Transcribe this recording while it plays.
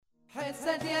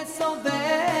חסד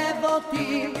יסובב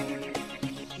אותי,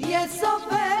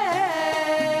 יסובב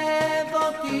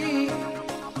אותי,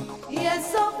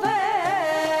 יסובב.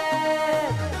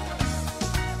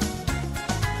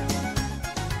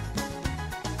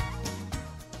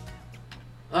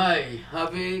 Hi,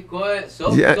 Avi Cohen. So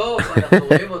אנחנו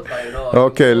רואים אותך,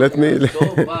 Okay, let me.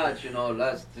 So much,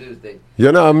 last Tuesday.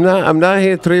 I'm not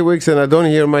here 3 weeks and I don't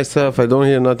hear myself. I don't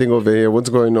hear nothing over here. What's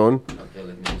going on? Okay,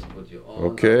 let me just put you on.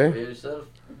 Okay. Hear yourself.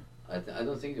 I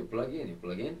don't think you plug in. You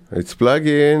plug in? It's plug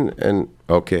in and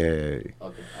okay.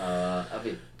 Okay.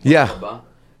 Avi. Yeah.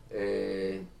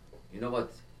 You know what?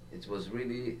 It was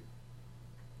really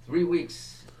 3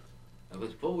 weeks. It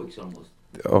was 4 weeks almost.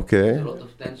 Okay. There's a lot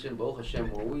of tension. Baruch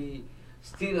Hashem, we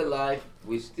still alive.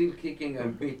 We're still kicking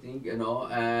and beating, and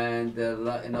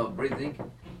breathing.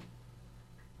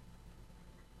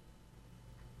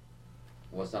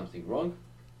 Was something wrong?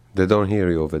 They don't hear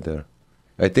you over there.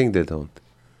 I think they don't.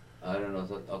 I don't know.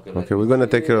 Okay, we're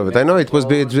gonna take care of it. I know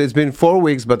it's been 4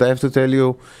 weeks, but I have to tell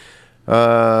you,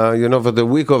 for the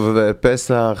week of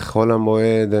Pesach, Chol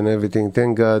HaMoed, and everything.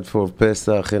 Thank God for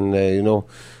Pesach, and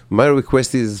my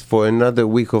request is for another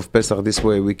week of Pesach. This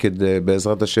way, we could,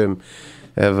 Be'ezrat Hashem,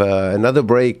 have another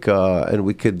break, and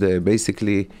we could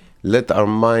basically let our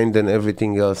mind and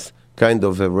everything else kind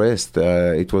of rest.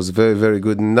 It was very, very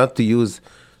good not to use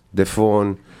the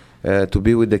phone, to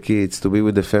be with the kids, to be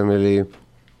with the family.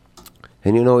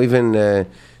 And even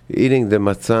eating the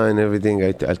matzah and everything,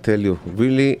 I'll tell you,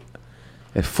 really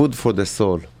a food for the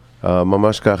soul.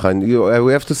 Mamash kacha. And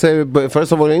we have to say,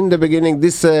 first of all, in the beginning,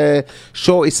 this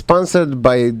show is sponsored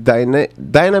by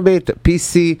Dynabit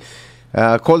PC.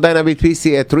 Call Dynabit PC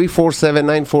at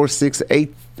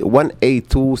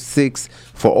 347-946-1826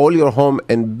 for all your home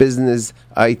and business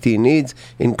IT needs,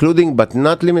 including but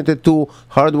not limited to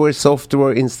hardware,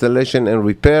 software installation and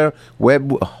repair,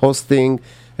 web hosting,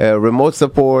 remote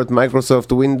support,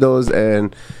 Microsoft Windows,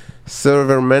 and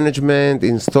server management,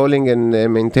 installing and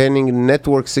maintaining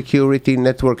network security,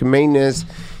 network maintenance,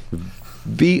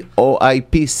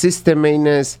 VoIP system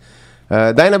maintenance.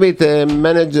 Dynabit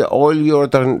manage all your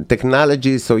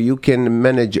technology so you can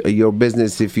manage your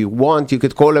business if you want. You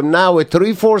could call them now at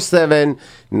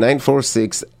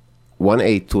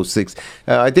 347-946-1826.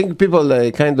 I think people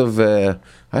I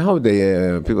hope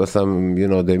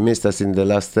people they missed us in the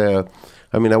last, I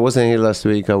wasn't here last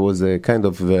week. I was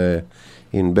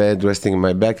in bed, resting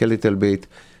my back a little bit.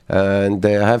 And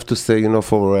I have to say,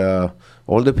 for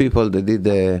all the people that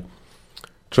did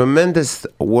tremendous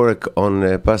work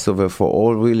on Passover, for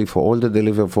all the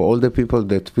delivery, for all the people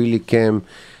that really came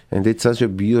and did such a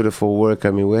beautiful work.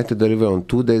 We had to deliver on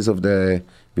 2 days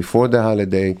before the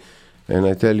holiday. And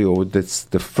I tell you, that's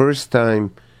the first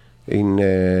time in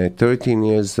 13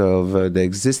 years of the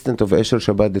existence of Eshel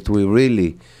Shabbat that we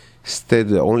really stayed.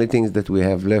 The only things that we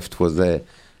have left was the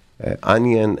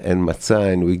onion and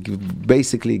matzah, and we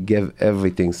basically gave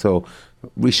everything. So,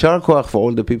 Rishar Koach for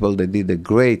all the people that did a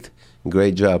great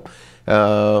job.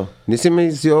 Nissim,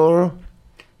 is your...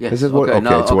 Yes, is it okay,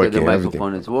 now it's working, the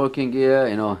microphone is working here.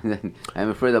 I'm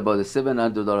afraid about the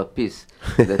 $700 piece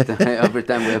that every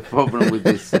time we have problem with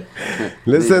this.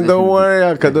 Listen, don't worry,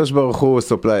 HaKadosh Baruch Hu will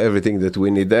supply everything that we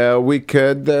need. We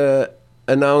could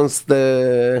announce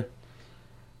the...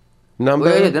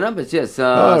 number? The numbers, yes.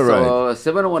 All right.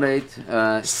 So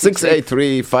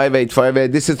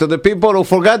 718-683-5858. This is to the people who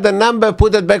forgot the number,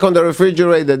 put it back on the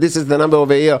refrigerator. This is the number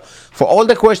over here. For all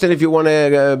the questions, if you want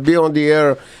to be on the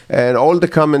air, and all the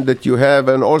comment that you have,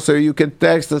 and also you can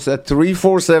text us at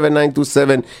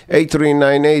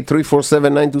 347-927-8398,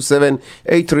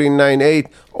 347-927-8398,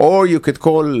 or you could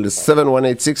call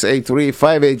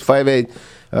 718-683-5858.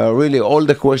 Really, all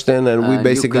the question, and we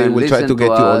basically will try to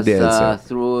get you all the answer.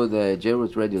 Through the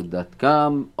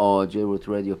jrootradio.com or Jroot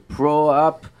Radio Pro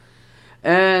app,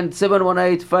 and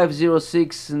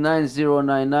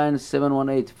 718-506-9099,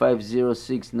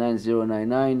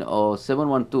 718-506-9099, or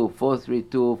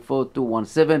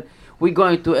 712-432-4217. We're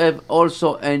going to have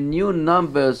also a new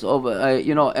numbers of a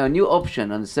new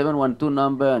option on the 712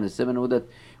 number and the 712 that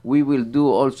we will do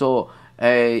also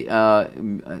a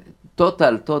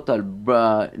total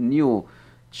new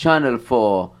channel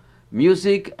for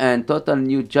music, and total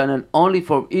new channel only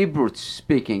for Hebrew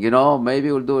speaking.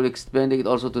 Maybe we'll expanding it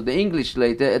also to the English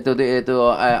later, to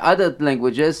other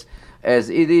languages as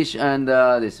Yiddish and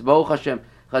this. Baruch Hashem,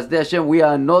 Chazdei Hashem, we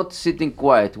are not sitting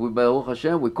quiet. We Baruch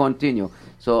Hashem, we continue.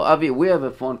 So Avi, we have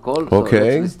a phone call.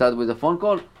 Okay. So let's start with a phone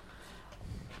call.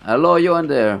 Hello, you on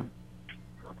there?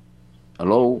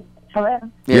 Hello. Hello.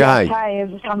 Yeah. Hi,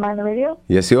 is this on the radio?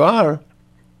 Yes, you are.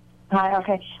 Hi,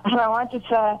 okay. I wanted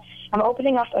to, I'm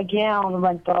opening up a gown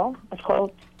rental. It's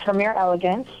called Premier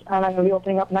Elegance, and I'm going to be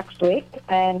opening up next week.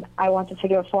 And I wanted to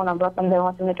give a phone number up, and they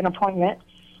want to make an appointment.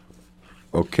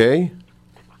 Okay.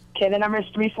 Okay, the number is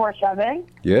 347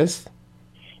 Yes.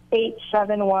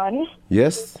 871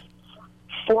 Yes.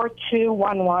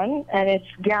 4211, and it's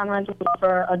gown rental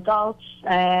for adults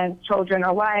and children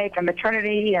alike, and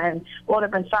maternity, and all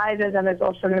different sizes. And there's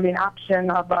also going to be an option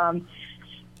of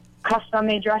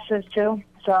custom-made dresses too.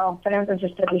 So if anyone's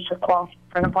interested, you should call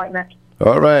for an appointment.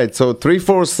 All right. So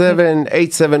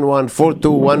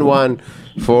 347-871-4211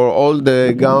 for all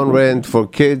the gown rent for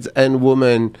kids and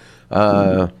women.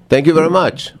 Thank you very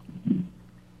much.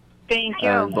 Thank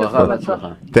you. ברכה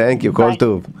והצלחה. Thank you. Kol Bye.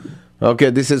 tov. Okay,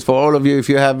 this is for all of you. If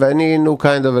you have any new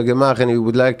kind of a gemach and you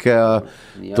would like to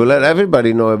let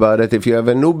everybody know about it, if you have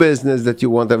a new business that you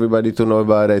want everybody to know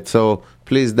about it, so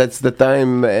please, that's the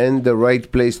time and the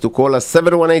right place to call us.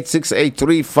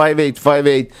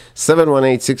 718-683-5858,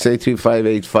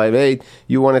 718-683-5858.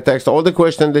 You want to text all the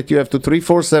questions that you have to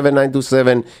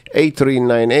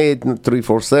 347-927-8398,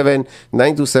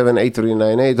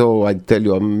 347-927-8398. Oh, I tell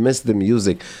you, I miss the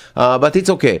music. But it's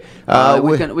okay.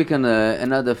 We can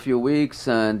another few weeks,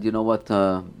 and you know what?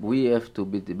 We have to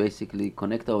basically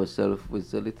connect ourselves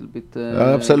with a little bit.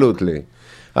 Absolutely.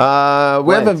 We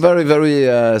have a very,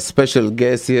 very special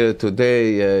guest here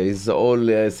today. He's all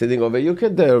sitting over. You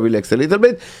can relax a little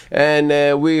bit. And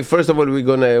first of all,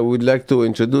 we'd like to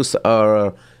introduce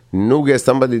our new guest,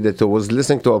 somebody that was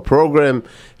listening to our program.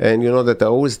 And you know that I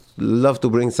always love to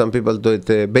bring some people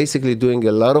that basically doing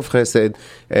a lot of chesed,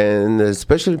 and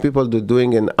especially people that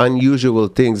doing an unusual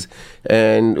things.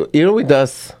 And here with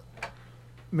us,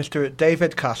 Mr.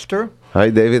 David Koster. hi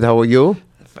David, how are you?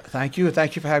 Thank you.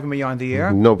 Thank you for having me on the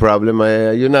air. No problem.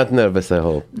 You're not nervous, I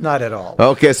hope. Not at all.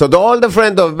 Okay, so all the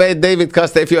friend of David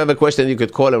Costa, if you have a question, you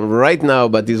could call him right now,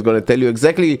 but he's going to tell you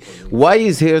exactly why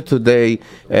he's here today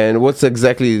and what's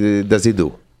exactly does he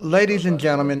do. Ladies and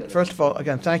gentlemen, first of all,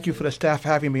 again, thank you for the staff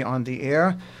having me on the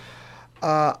air.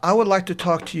 I would like to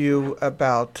talk to you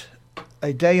about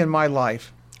a day in my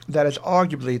life that is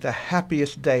arguably the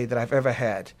happiest day that I've ever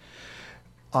had.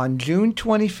 On June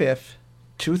 25th,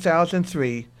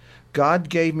 2003, God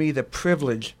gave me the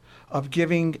privilege of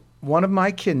giving one of my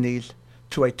kidneys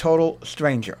to a total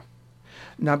stranger.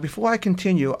 Now, before I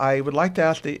continue, I would like to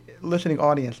ask the listening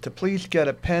audience to please get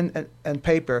a pen and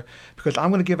paper, because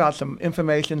I'm going to give out some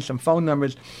information, some phone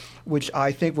numbers, which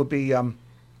I think will be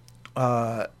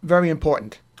very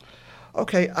important.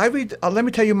 Okay, let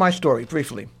me tell you my story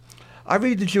briefly. I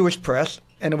read the Jewish press,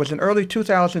 and it was in early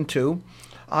 2002.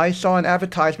 I saw an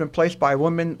advertisement placed by a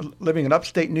woman living in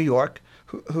upstate New York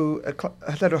who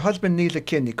said her husband needs a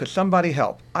kidney. Could somebody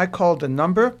help? I called the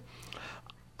number.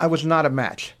 I was not a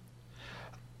match.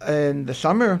 In the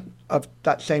summer of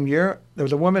that same year, there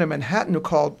was a woman in Manhattan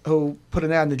who put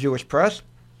an ad in the Jewish press.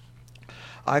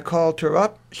 I called her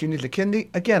up. She needs a kidney.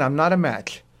 Again, I'm not a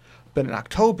match. But in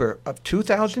October of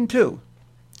 2002,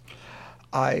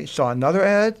 I saw another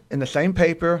ad in the same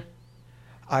paper.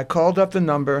 I called up the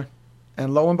number.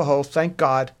 And lo and behold, thank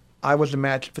God, I was a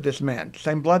match for this man.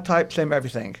 Same blood type, same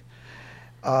everything.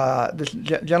 This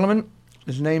gentleman,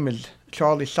 his name is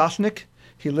Charlie Sosnick.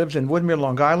 He lives in Woodmere,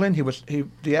 Long Island.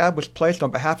 The ad was placed on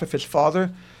behalf of his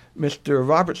father, Mr.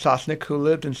 Robert Sosnick, who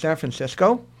lived in San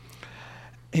Francisco.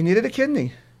 He needed a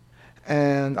kidney.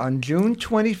 And on June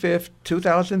 25th,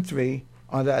 2003,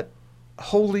 on that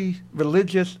holy,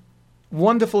 religious,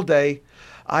 wonderful day,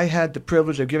 I had the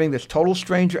privilege of giving this total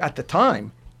stranger at the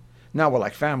time, now we're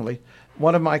like family,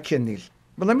 one of my kidneys.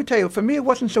 But let me tell you, for me it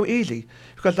wasn't so easy,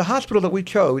 because the hospital that we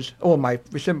chose, or my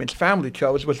recipient's family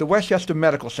chose, was the Westchester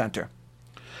Medical Center.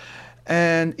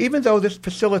 And even though this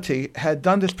facility had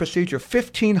done this procedure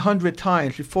 1,500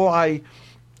 times before I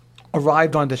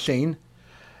arrived on the scene,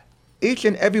 each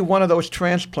and every one of those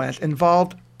transplants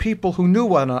involved people who knew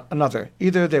one another.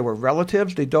 Either they were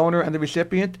relatives, the donor and the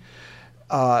recipient,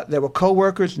 they were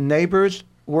co-workers, neighbors,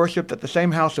 worshipped at the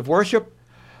same house of worship.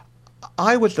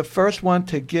 I was the first one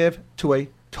to give to a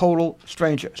total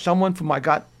stranger, someone whom I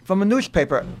got from a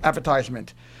newspaper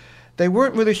advertisement. They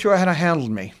weren't really sure how to handle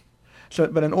me.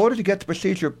 But in order to get the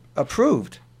procedure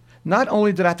approved, not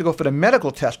only did I have to go for the medical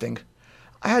testing,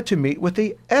 I had to meet with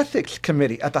the ethics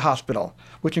committee at the hospital,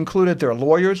 which included their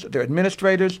lawyers, their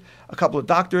administrators, a couple of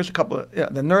doctors, a couple of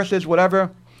the nurses,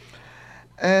 whatever.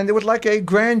 And it was like a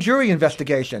grand jury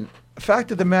investigation. The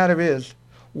fact of the matter is,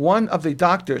 one of the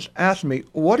doctors asked me,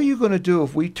 "What are you going to do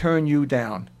if we turn you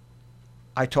down?"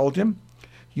 I told him,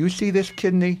 "You see this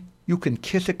kidney? You can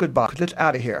kiss it goodbye, because it's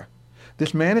out of here.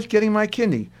 This man is getting my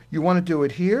kidney. You want to do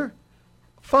it here?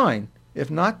 Fine. If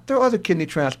not, there are other kidney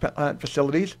transplant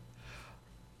facilities.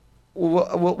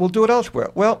 We'll do it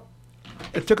elsewhere. Well,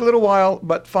 it took a little while,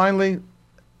 but finally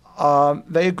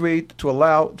they agreed to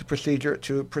allow the procedure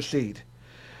to proceed.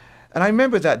 And I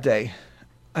remember that day.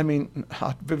 I mean,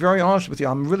 I'll be very honest with you.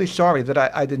 I'm really sorry that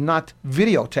I did not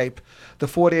videotape the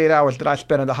 48 hours that I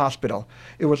spent in the hospital.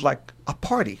 It was like a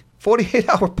party,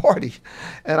 48-hour party,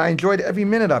 and I enjoyed every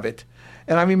minute of it.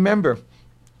 And I remember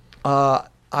I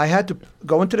had to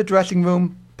go into the dressing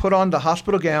room, put on the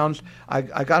hospital gowns.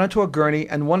 I got into a gurney,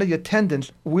 and one of the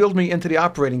attendants wheeled me into the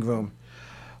operating room.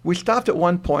 We stopped at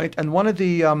one point, and one of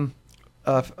the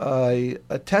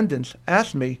attendants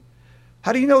asked me,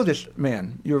 "How do you know this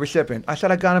man, your recipient?" I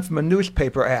said, "I got him from a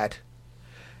newspaper ad."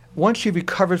 Once she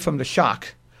recovered from the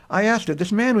shock, I asked her,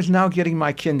 "This man who's now getting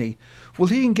my kidney, will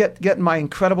he get my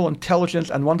incredible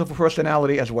intelligence and wonderful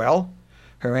personality as well?"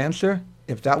 Her answer,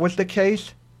 "If that was the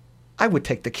case, I would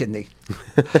take the kidney."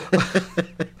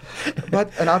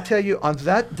 And I'll tell you, on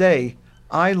that day,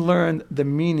 I learned the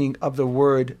meaning of the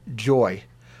word joy.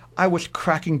 I was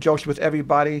cracking jokes with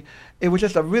everybody. It was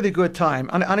just a really good time.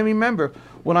 And I remember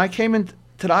when I came into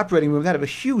the operating room, they had a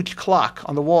huge clock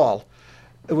on the wall.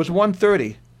 It was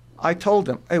 1:30. I told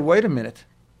them, "Hey, wait a minute.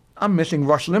 I'm missing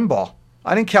Rush Limbaugh.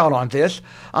 I didn't count on this.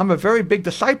 I'm a very big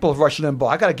disciple of Rush Limbaugh.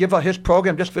 I got to give up his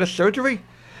program just for this surgery."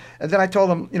 And then I told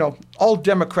them, all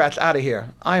Democrats out of here.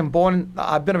 I've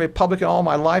been a Republican all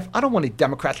my life. I don't want any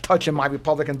Democrats touching my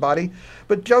Republican body.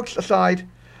 But jokes aside,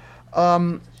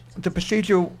 the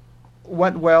procedure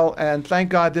went well, and thank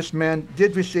God this man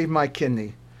did receive my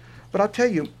kidney. But I'll tell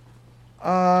you,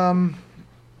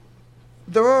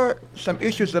 there are some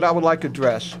issues that I would like to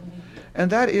address.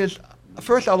 And that is,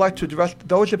 first I'd like to address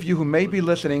those of you who may be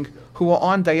listening who are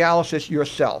on dialysis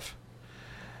yourself.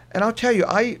 And I'll tell you,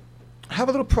 I have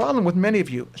a little problem with many of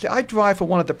you. See, I drive for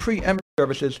one of the preeminent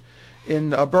services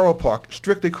in Borough Park,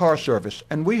 Strictly Car Service,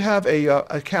 and we have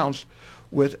accounts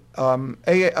with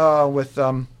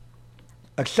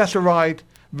Accessoride,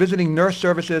 visiting nurse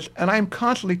services, and I'm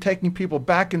constantly taking people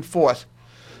back and forth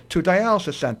to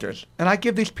dialysis centers. And I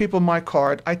give these people my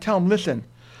card. I tell them, "Listen,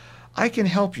 I can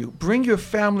help you. Bring your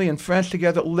family and friends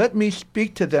together. Let me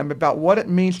speak to them about what it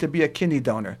means to be a kidney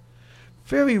donor."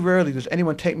 Very rarely does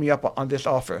anyone take me up on this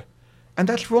offer. And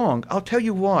that's wrong. I'll tell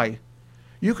you why.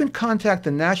 You can contact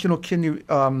the National Kidney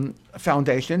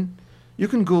Foundation. You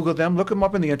can Google them, look them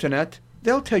up on the internet.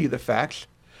 They'll tell you the facts.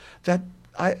 That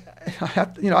I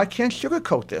can't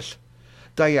sugarcoat this.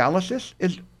 Dialysis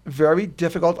is very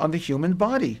difficult on the human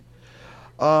body.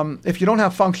 If you don't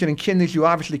have functioning kidneys, you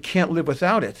obviously can't live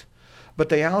without it. But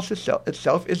dialysis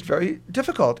itself is very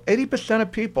difficult. 80% of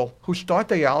people who start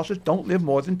dialysis don't live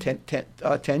more than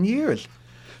 10 years.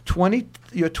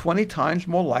 You're 20 times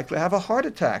more likely to have a heart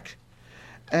attack.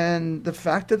 And the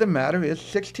fact of the matter is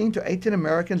 16 to 18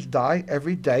 Americans die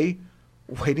every day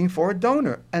waiting for a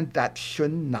donor, and that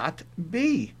should not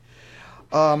be.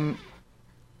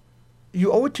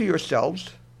 You owe it to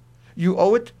yourselves. You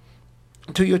owe it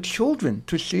to your children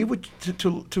to see what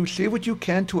you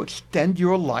can to extend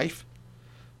your life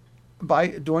by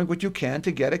doing what you can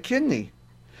to get a kidney.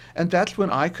 And that's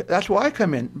where I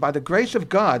come in. By the grace of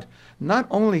God, not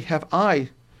only have I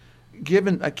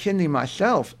given a kidney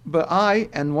myself, but I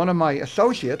and one of my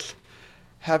associates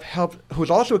have helped, who's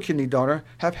also a kidney donor,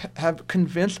 have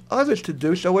convinced others to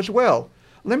do so as well.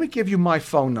 Let me give you my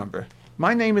phone number.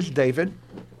 My name is David.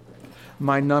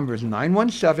 My number is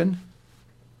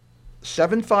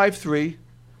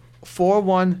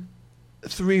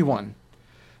 917-753-4131.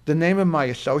 The name of my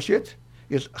associate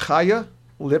is Chaya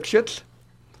Lipschitz.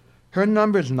 Her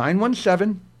number is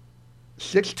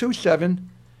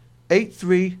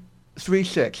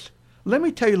 917-627-8336. Let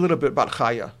me tell you a little bit about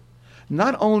Chaya.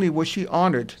 Not only was she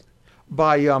honored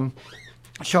by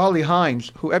Charlie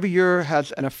Hines, who every year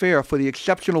has an affair for the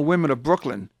exceptional women of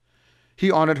Brooklyn.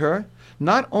 He honored her.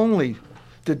 Not only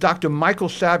did Dr. Michael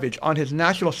Savage on his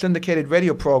national syndicated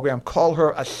radio program call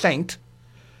her a saint,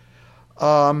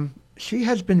 she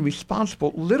has been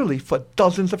responsible literally for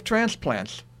dozens of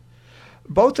transplants.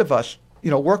 Both of us,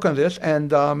 work on this,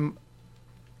 and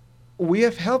we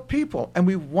have helped people, and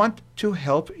we want to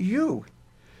help you.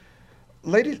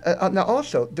 Ladies, now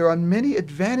also, there are many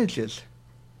advantages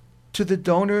to the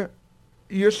donor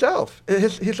yourself,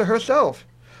 his or herself.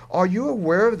 Are you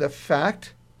aware of the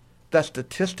fact that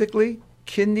statistically,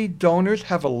 kidney donors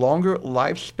have a longer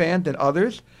lifespan than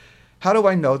others? How do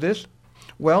I know this?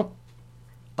 Well,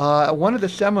 one of the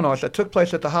seminars that took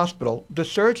place at the hospital, the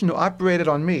surgeon who operated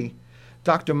on me,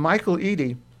 Dr. Michael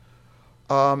Eady,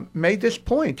 made this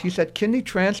point. He said kidney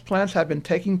transplants have been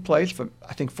taking place for,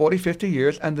 I think, 40, 50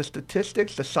 years, and the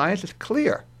statistics, the science is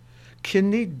clear.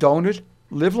 kidney donors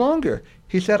live longer.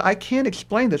 He said, I can't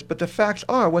explain this, but the facts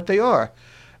are what they are.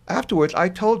 Afterwards, I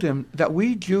told him that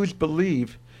we Jews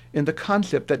believe in the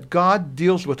concept that God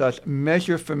deals with us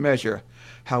measure for measure.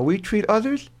 How we treat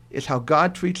others is how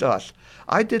God treats us.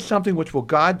 I did something which will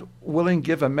God willing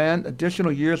give a man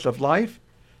additional years of life.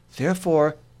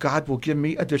 Therefore, God will give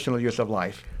me additional years of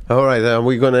life. All right,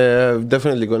 we're gonna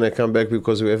definitely gonna come back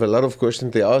because we have a lot of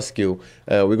questions to ask you.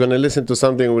 We're gonna listen to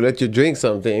something. We'll let you drink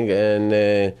something,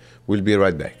 and we'll be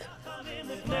right back.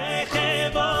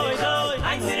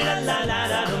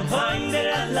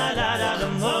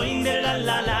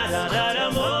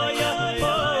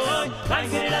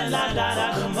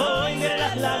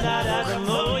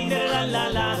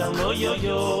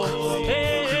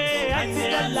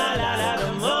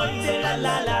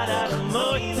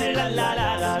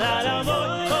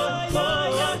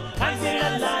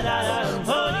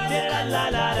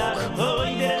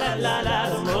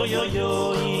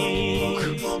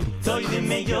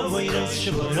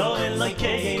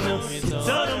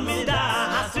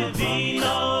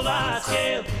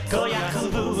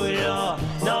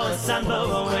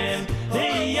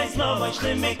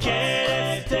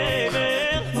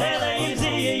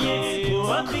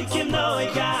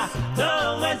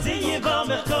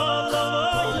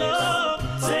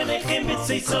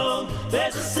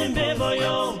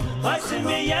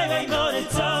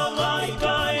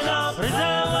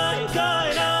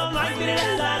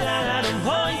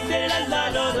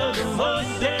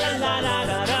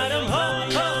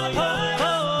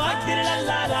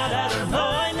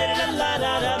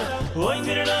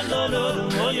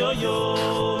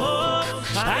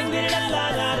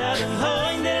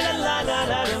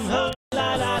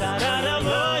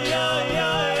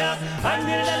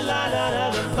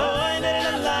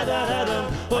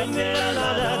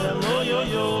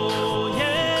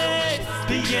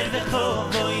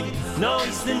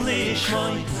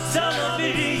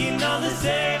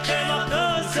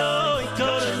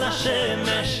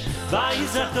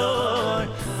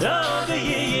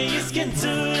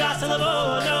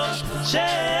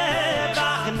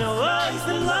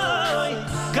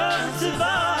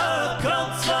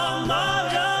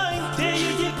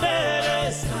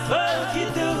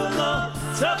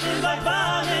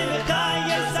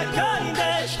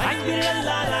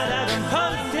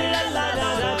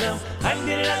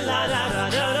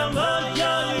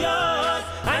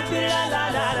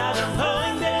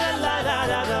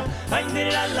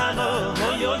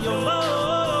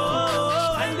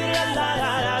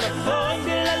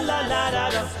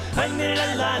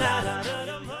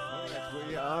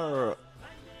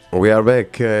 We are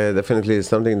back. Definitely it's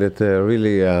something that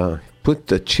really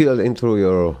put a chill into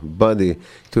your body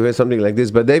to hear something like this.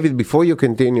 But David, before you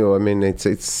continue, I mean,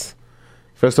 it's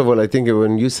first of all, I think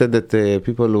when you said that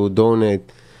people who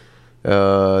donate,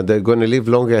 they're going to live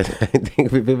longer, I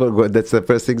think that's the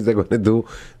first things they're going to do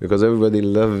because everybody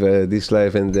love this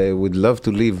life and they would love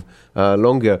to live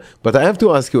longer. But I have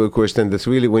to ask you a question that's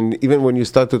really, even when you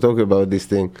start to talk about this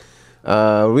thing,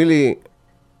 really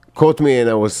caught me, and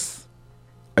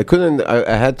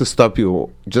I had to stop you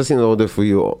just in order for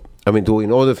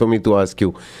me to ask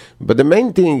you. But the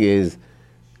main thing is,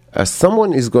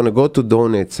 someone is going to go to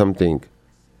donate something.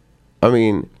 I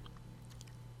mean,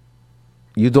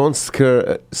 you don't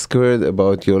scared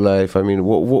about your life. I mean,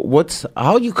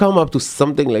 how you come up to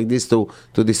something like this to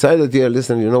decide that, yeah,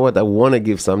 listen, you know what, I want to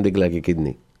give something like a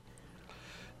kidney?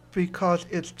 Because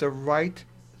it's the right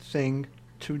thing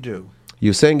to do.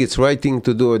 You're saying it's right thing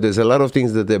to do. There's a lot of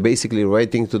things that they're basically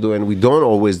right thing to do, and we don't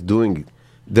always doing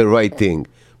the right thing.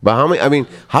 But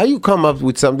how you come up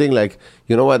with something like,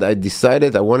 you know what, I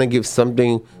decided I want to give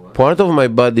something, part of my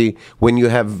body, when you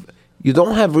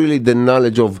don't have really the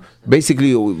knowledge of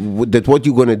basically that what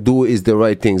you're going to do is the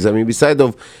right things. I mean, besides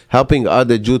of helping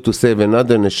other Jew to save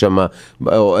another neshama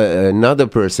or another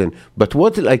person, but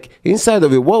what, like, inside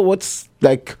of you, what's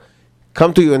like,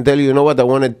 come to you and tell you, you know what, I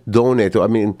want to donate. I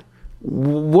mean,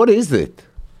 what is it?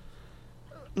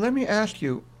 Let me ask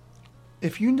you,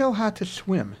 if you know how to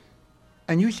swim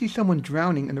and you see someone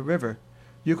drowning in the river,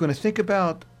 you're going to think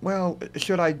about, well,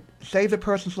 should I save the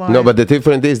person's life? No, but the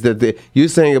difference is that you're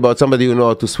saying about somebody who know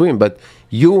how to swim, but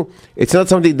it's not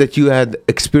something that you had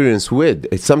experience with.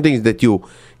 It's something that you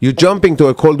jump into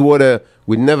a cold water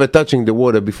with never touching the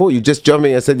water before. You just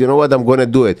jumping and said, you know what, I'm going to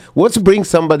do it. What's bring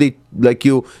somebody like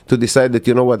you to decide that,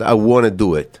 you know what, I want to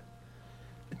do it?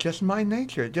 Just my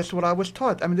nature, just what I was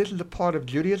taught. I mean, this is a part of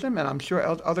Judaism, and I'm sure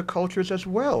other cultures as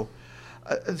well.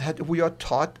 That we are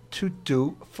taught to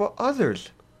do for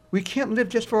others. We can't live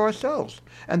just for ourselves.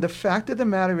 And the fact of the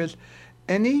matter is,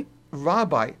 any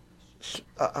rabbi,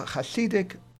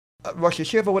 Hasidic, Rosh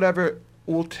Hashiva, whatever,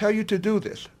 will tell you to do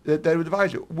this. They would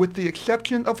advise you, with the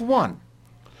exception of one,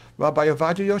 Rabbi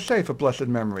Ovadia Yosef of blessed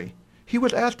memory. He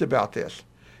was asked about this,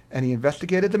 and he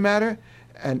investigated the matter,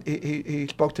 and he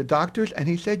spoke to doctors, and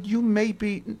he said, you may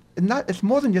be, not, it's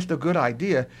more than just a good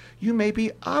idea, you may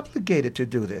be obligated to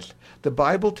do this. The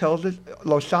Bible tells us,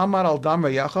 Lo samar al dam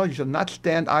reyacha, you shall not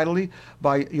stand idly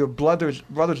by your brother's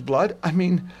blood. I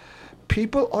mean,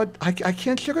 people are, I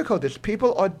can't sugarcoat this,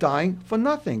 people are dying for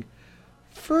nothing.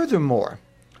 Furthermore,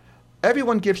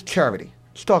 everyone gives charity,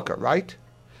 tzedakah, right?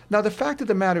 Now, the fact of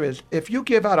the matter is, if you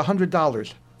give out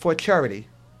 $100 for a charity,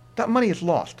 that money is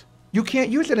lost. You can't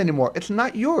use it anymore. It's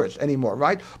not yours anymore,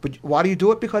 right? But why do you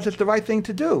do it? Because it's the right thing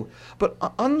to do. But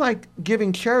unlike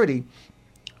giving charity,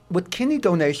 with kidney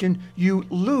donation, you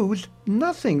lose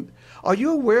nothing. Are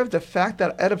you aware of the fact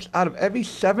that out of every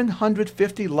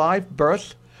 750 live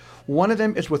births, one of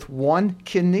them is with one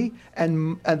kidney,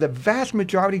 and the vast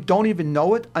majority don't even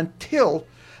know it until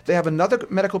they have another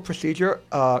medical procedure,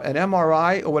 an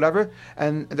MRI or whatever,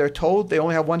 and they're told they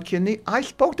only have one kidney? I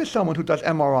spoke to someone who does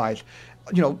MRIs,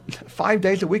 5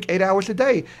 days a week, 8 hours a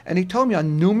day, and he told me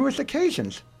on numerous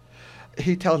occasions.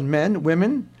 He tells men,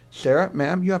 women, Sarah,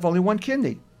 ma'am, you have only one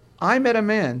kidney. I met a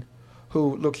man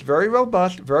who looks very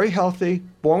robust, very healthy,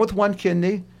 born with one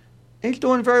kidney. He's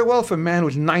doing very well for a man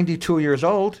who's 92 years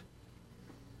old.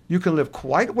 You can live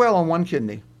quite well on one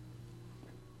kidney.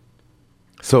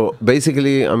 So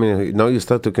basically, I mean, now you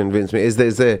start to convince me. Is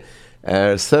there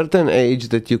a certain age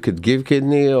that you could give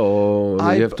kidney, or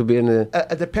you have to be in a...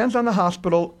 It depends on the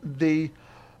hospital. The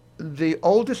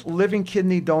oldest living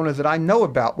kidney donor that I know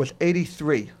about was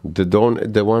 83.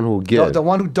 The one who gave? The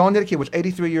one who donated kidney was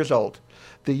 83 years old.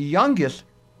 The youngest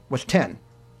was 10.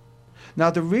 Now,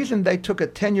 the reason they took a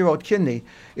 10-year-old kidney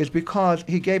is because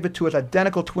he gave it to his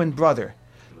identical twin brother.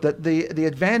 The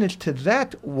advantage to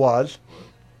that was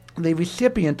the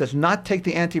recipient does not take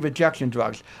the anti-rejection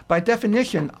drugs. By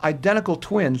definition, identical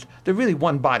twins, they're really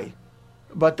one body.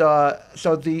 But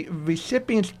so the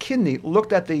recipient's kidney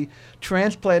looked at the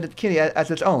transplanted kidney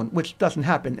as its own, which doesn't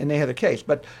happen in any other case.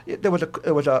 But there was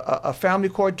a family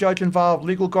court judge involved,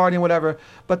 legal guardian, whatever.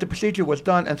 But the procedure was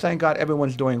done, and thank God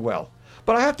everyone's doing well.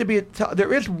 But I have to be,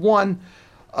 there is one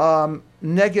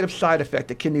negative side effect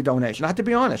to kidney donation. I have to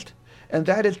be honest, and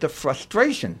that is the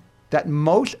frustration that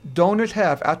most donors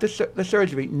have after the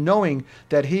surgery, knowing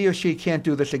that he or she can't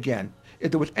do this again.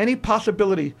 If there was any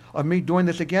possibility of me doing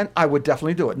this again, I would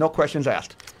definitely do it. No questions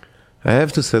asked. I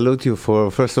have to salute you for,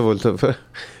 first of all,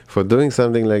 for doing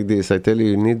something like this. I tell you,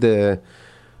 you need to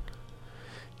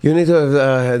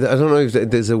have, I don't know if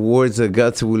there's a words,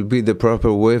 guts will be the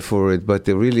proper way for it, but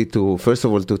really to, first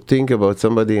of all, to think about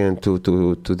somebody and to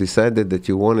decide that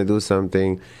you want to do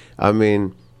something. I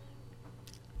mean,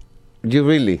 you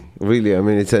really, I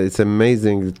mean, it's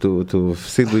amazing to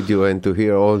sit with you and to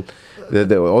hear all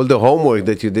the homework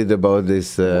that you did about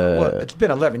this. Well, it's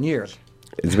been 11 years.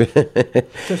 It's been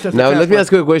now, let me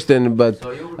ask you a question. But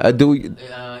so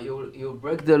you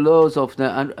break the laws of the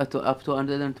up to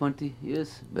 120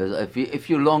 years. If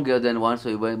you're longer than one, so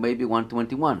you maybe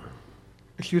 121.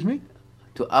 Excuse me?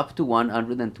 To up to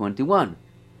 121.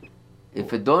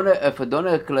 If a donor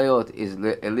klayot is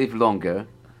live longer.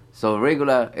 So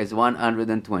regular is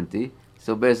 120.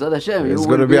 So Be'ezrat Hashem, it's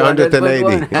going to be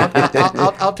 180.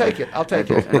 I'll take it. Okay,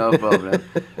 no problem.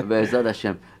 Be'ezrat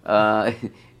Hashem.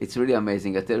 It's really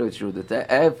amazing. I tell you the truth.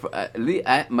 That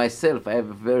I myself have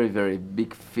a very, very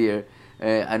big fear.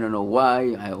 I don't know why.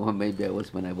 Maybe I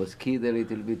was when I was kid a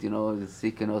little bit,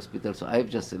 sick in hospital. So I have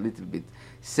just a little bit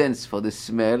sense for the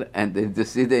smell, and then to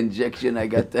see the injection, I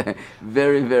got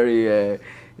very, very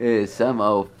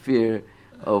somehow fear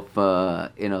of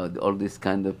all this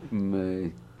kind of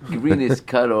greenish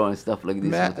color and stuff like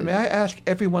this. May I ask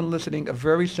everyone listening a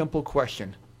very simple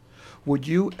question? Would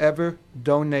you ever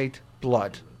donate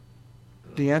blood?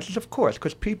 The answer is of course,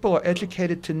 because people are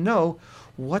educated to know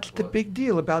what's the big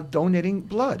deal about donating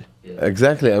blood.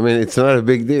 Exactly. I mean, it's not a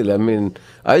big deal. I mean,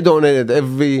 I donated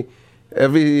every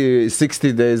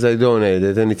 60 days. I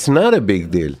donated, and it's not a big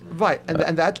deal. Right,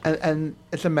 and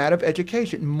it's a matter of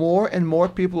education. More and more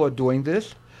people are doing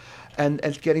this, and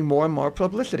it's getting more and more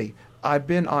publicity. I've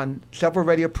been on several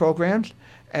radio programs,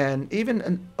 and even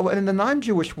in the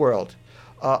non-Jewish world,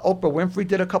 Oprah Winfrey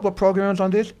did a couple of programs on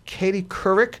this. Katie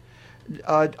Couric,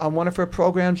 on one of her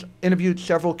programs, interviewed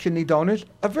several kidney donors.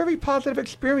 A very positive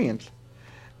experience.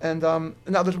 And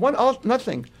now there's another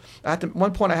thing.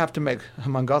 One point I have to make,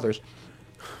 among others.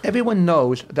 Everyone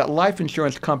knows that life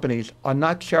insurance companies are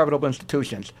not charitable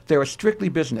institutions. They are strictly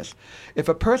business. If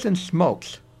a person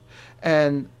smokes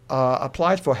and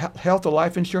applies for health or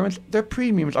life insurance, their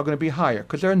premiums are going to be higher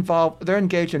because they're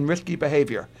engaged in risky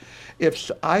behavior.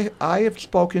 I have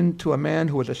spoken to a man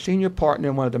who was a senior partner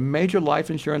in one of the major life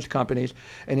insurance companies,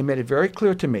 and he made it very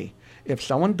clear to me, if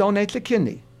someone donates a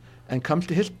kidney and comes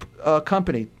to his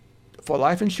company for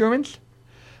life insurance,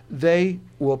 they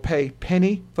will pay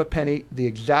penny for penny the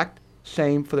exact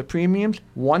same for the premiums,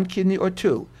 one kidney or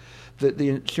two. The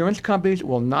insurance companies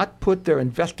will not put their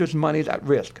investors' monies at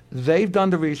risk. They've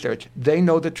done the research. They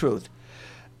know the truth.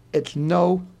 It's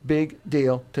no big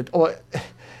deal or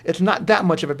it's not that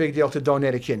much of a big deal to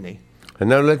donate a kidney. And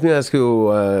now let me ask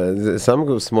you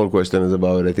some small questions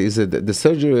about it. Is it the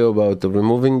surgery about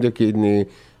removing the kidney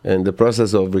and the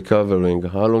process of recovering?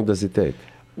 How long does it take?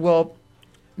 Well,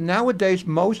 nowadays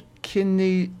most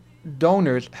kidney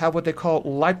donors have what they call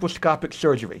laparoscopic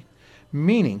surgery,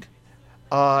 meaning,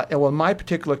 in my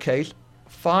particular case,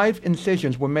 5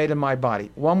 incisions were made in my body.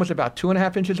 One was about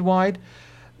 2.5 inches wide.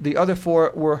 The other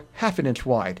 4 were 1/2 inch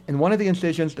wide. In one of the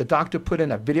incisions, the doctor put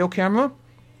in a video camera.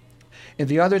 In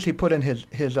the others, he put in his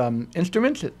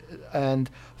instruments. And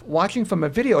watching from a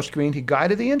video screen, he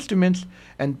guided the instruments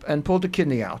and pulled the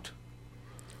kidney out.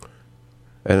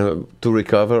 And to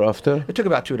recover after? It took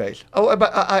about 2 days.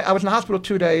 But I was in the hospital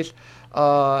 2 days.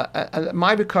 And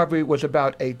my recovery was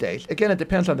about 8 days. Again, it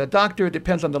depends on the doctor. It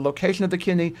depends on the location of the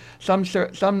kidney. Some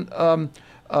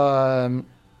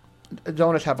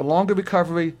donors have a longer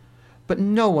recovery, but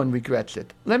no one regrets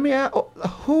it. Let me ask,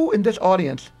 who in this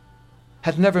audience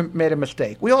has never made a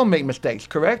mistake? We all make mistakes,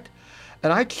 correct?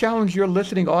 And I challenge your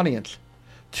listening audience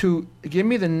to give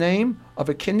me the name of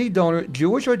a kidney donor,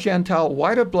 Jewish or Gentile,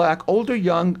 white or black, old or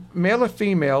young, male or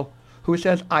female, who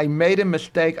says, I made a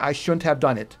mistake, I shouldn't have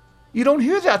done it. You don't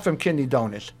hear that from kidney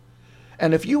donors.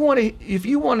 And if you want to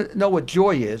know what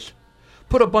joy is,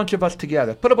 put a bunch of us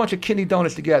together. Put a bunch of kidney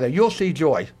donors together. You'll see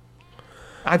joy.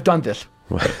 I've done this.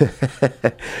 I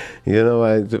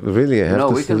really have to.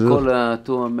 We can call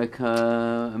to make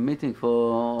a meeting for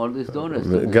all these donors.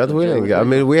 God willing. I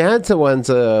mean, we had once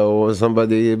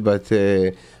somebody, but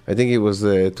I think he was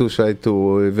too shy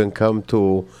to even come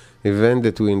to event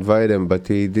that we invite him. But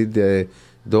he did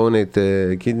donate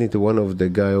a kidney to one of the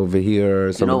guy over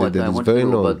here. Somebody that is very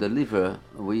known. About the liver,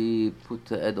 we put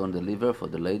the ad on the liver for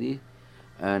the lady,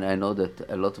 and I know that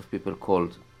a lot of people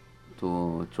called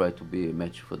to try to be a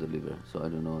match for the liver. So I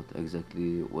don't know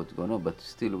exactly what's going on, but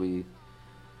still we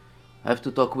have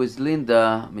to talk with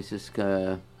Linda, Mrs.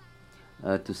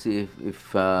 To see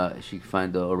if she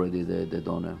find already the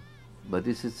donor. But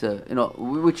this is,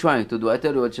 we're trying to do. I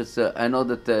tell you, it's just I know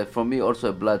that for me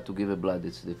also blood, to give a blood,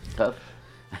 it's tough.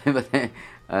 but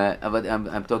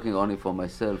I'm talking only for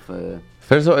myself.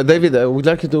 First of all, David, I would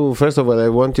like you to, first of all, I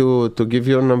want you to give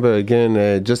your number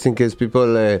again, just in case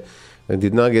people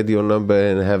did not get your number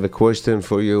and have a question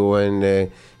for you, and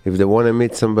if they want to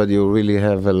meet somebody who really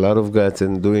have a lot of guts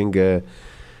and doing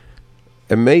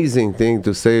amazing thing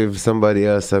to save somebody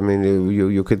else. I mean,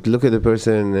 you could look at the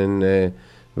person and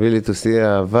really to see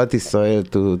Avat Israel,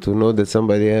 to know that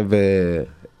somebody have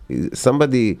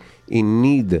somebody in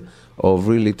need of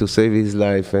really to save his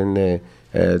life, and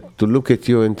to look at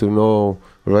you and to know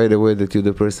right away that you're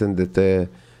the person that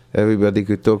everybody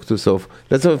could talk to. So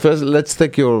let's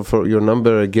take your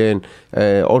number again.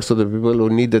 Also, the people who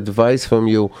need advice from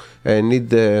you and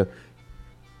need a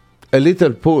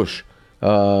little push,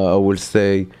 I will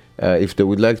say, if they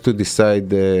would like to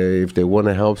decide if they want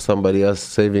to help somebody else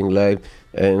saving life,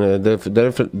 and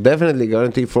definitely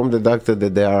guarantee from the doctor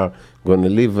that they are going to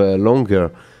live longer.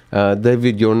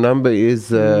 David, your number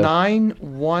is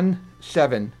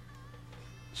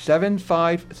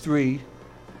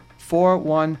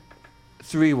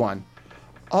 917-753-4131.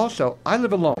 Also, I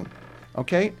live alone,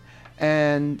 okay?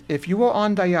 And if you are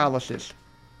on dialysis,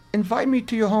 invite me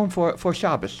to your home for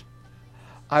Shabbos.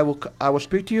 I will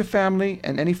speak to your family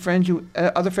and any friends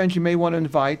other friends you may want to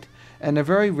invite, and in a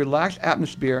very relaxed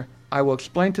atmosphere. I will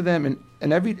explain to them in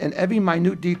every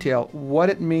minute detail what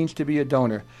it means to be a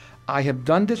donor. I have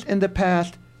done this in the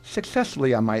past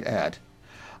successfully, I might add.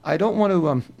 I don't want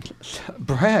to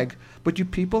brag, but you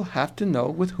people have to know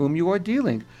with whom you are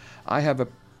dealing. I have a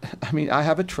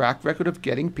track record of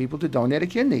getting people to donate a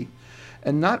kidney.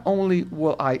 And not only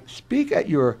will I speak at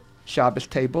your Shabbos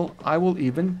table, I will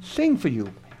even sing for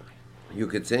you. You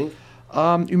could sing?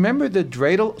 You remember the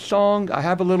dreidel song? I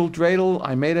have a little dreidel.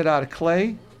 I made it out of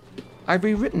clay. I've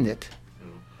rewritten it.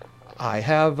 I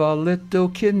have a little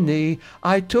kidney,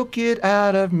 I took it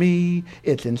out of me.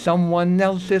 It's in someone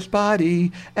else's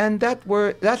body, and that's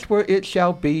where it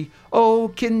shall be.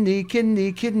 Oh, kidney,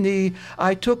 kidney, kidney,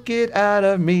 I took it out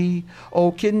of me.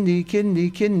 Oh, kidney, kidney,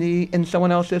 kidney, in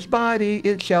someone else's body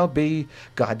it shall be.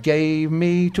 God gave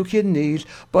me 2 kidneys,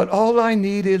 but all I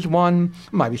need is one.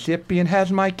 My recipient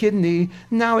has my kidney,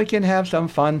 now he can have some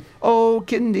fun. Oh,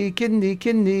 kidney, kidney,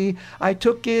 kidney, I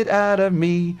took it out of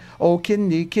me. Oh,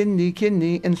 kidney, kidney,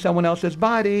 kidney, in someone else's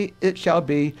body it shall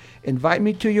be. Invite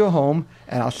me to your home,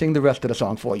 and I'll sing the rest of the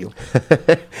song for you.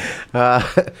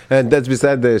 And that's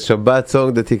beside the Shabbat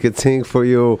song that he could sing for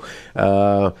you.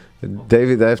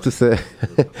 David, I have to say,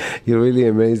 you're really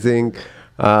amazing.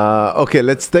 Okay,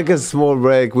 let's take a small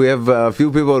break. We have a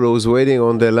few people who's waiting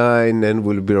on the line, and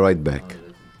we'll be right back.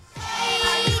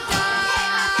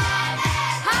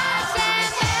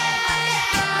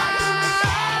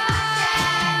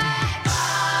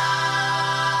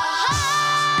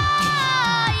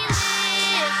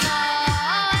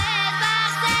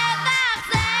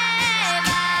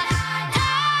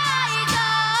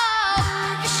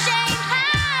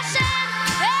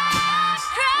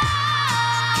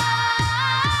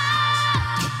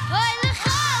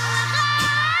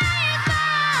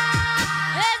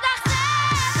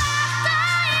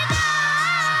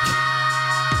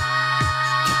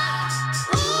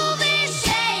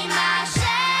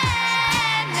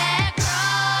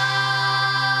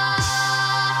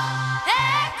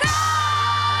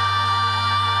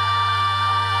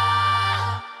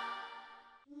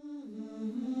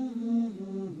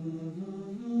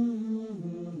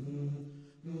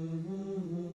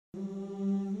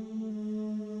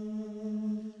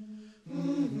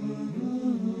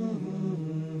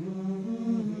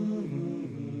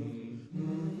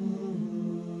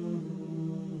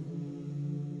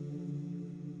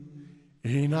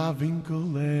 In a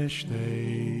Winkel steht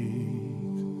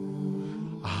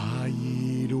a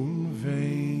Jid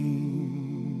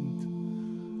weint,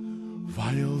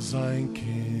 weil sein Kind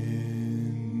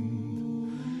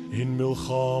in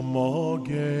Milchama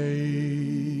geht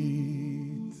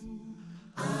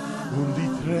und die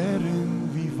Tränen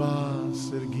wie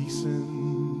Wasser gießen.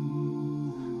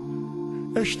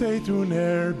 Steht und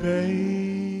betet.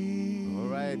 All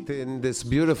right, in this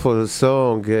beautiful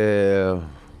song,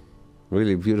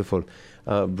 really beautiful.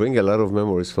 Bring a lot of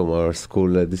memories from our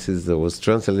school. This was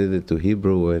translated to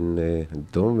Hebrew, and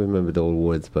don't remember the old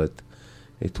words, but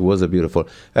it was a beautiful.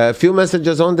 A few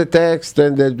messages on the text,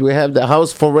 and that we have the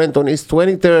house for rent on East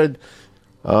 23rd,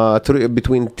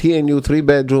 between T and U, 3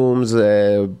 bedrooms,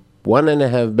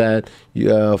 1.5 bath,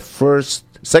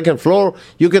 second floor.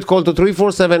 You can call to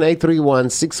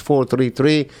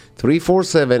 347-831-6433,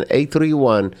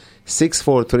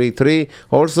 347-831-6433.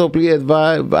 Also, please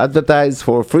advertise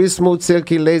for free smooth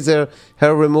silky laser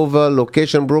hair removal.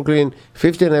 Location Brooklyn,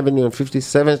 15th Avenue and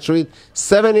 57th Street.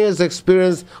 7 years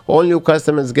experience. All new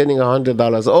customers getting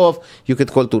 $100 off. You can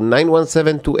call to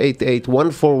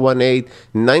 917-288-1418,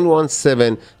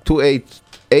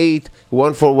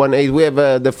 917-288-1418. We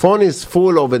have the phone is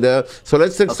full over there, so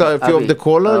let's take a few of the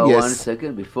caller. Yes. 1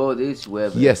 second before this, we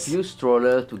have Yes. a few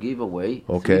stroller to give away.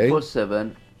 Okay.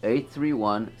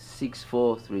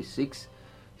 347-831-6436.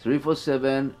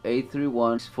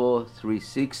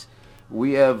 347-831-6436.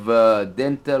 We have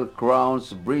dental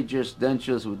crowns, bridges,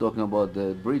 dentures. We're talking about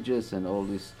the bridges and all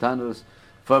these tunnels.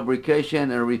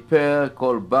 Fabrication and repair.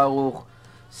 Call Baruch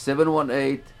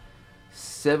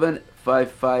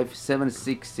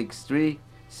 718-755-7663.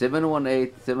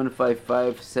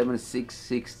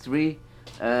 718-755-7663.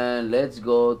 And let's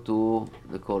go to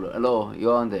the caller. Hello,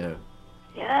 you're on there.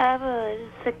 Yeah, I have a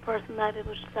sick person that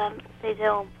people should stay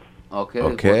home. Okay.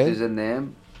 Okay. What is the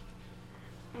name?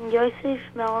 Yosef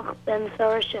Melech Ben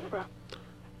Sarah Shifra.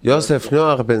 יוסף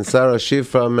נוח בן שרה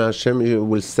שיפרה מהשם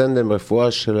will send them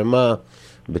רפואה שלמה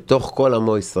בתוך כל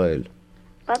עמו ישראל.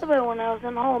 By the way, when I was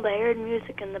in home, I heard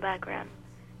music in the background.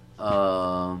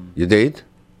 You did?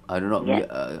 I don't know. Yeah.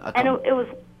 I And can't-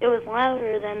 it was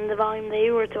louder than the volume that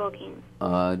you were talking.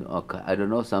 okay, I don't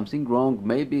know, something wrong.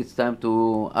 Maybe it's time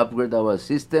to upgrade our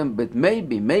system, but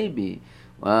maybe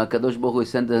Kadosh Baruch Hu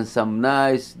sent us some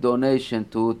nice donation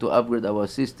to upgrade our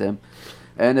system,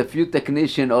 and a few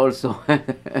technicians also.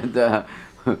 And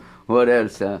what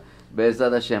else?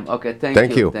 Be'ezrat Hashem. Okay,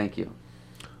 thank you. Thank you.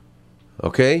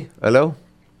 Okay, hello?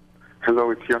 Hello,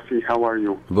 it's Yossi. How are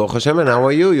you? Baruch Hashem, and how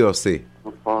are you, Yossi?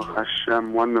 Baruch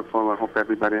Hashem, wonderful. I hope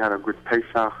everybody had a good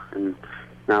Pesach, and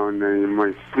now in the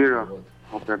Moisira,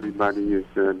 hope everybody is,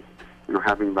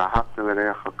 having V'ahavta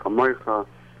l'reacha kamoicha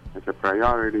as a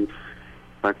priority.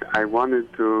 But I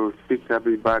wanted to speak to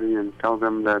everybody and tell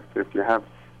them that if you have,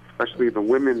 especially the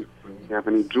women, if you have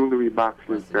any jewelry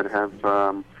boxes that have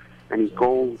any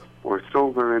gold or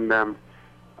silver in them,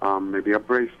 maybe a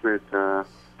bracelet,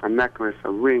 a necklace,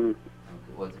 a ring,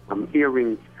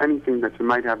 earrings, anything that you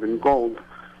might have in gold.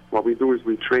 What we do is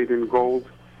we trade in gold,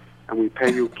 and we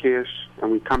pay you cash,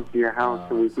 and we come to your house,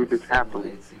 and we do this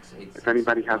happily. If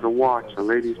anybody has a watch, a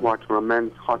lady's watch or a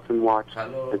men's Hudson watch,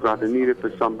 they'd rather need it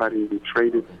for somebody, we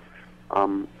trade it.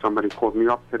 Somebody called me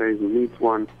up today, he needs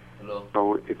one.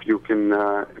 So if you can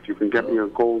get me a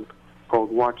gold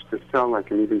watch to sell, I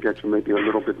can even get you maybe a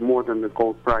little bit more than the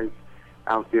gold price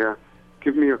out there.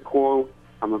 Give me a call.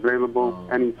 I'm available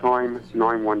anytime,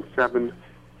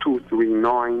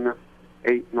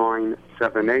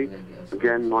 917-239-8978.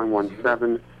 Again,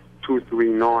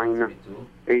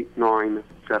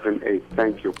 917-239-8978.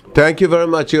 Thank you. Thank you very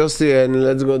much, Yossi. And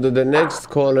let's go to the next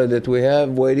caller that we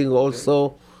have waiting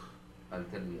also. I'll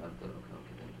tell you.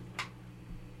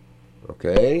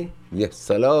 Okay. Yes,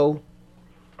 hello.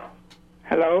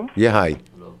 Hello. Yeah, hi.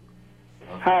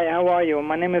 Hi, how are you?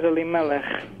 My name is Ali Melech.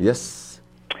 Yes.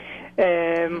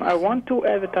 I want to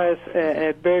advertise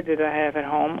a bird that I have at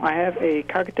home. I have a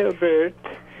cocktail bird.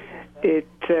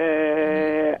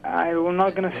 I'm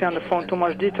not going to say on the phone too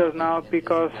much details now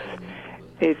because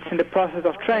it's in the process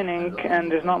of training and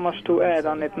there's not much to add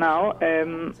on it now.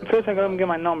 First I'm going to give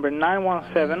my number,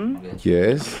 917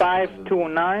 Yes.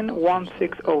 529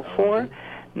 1604,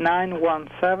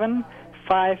 917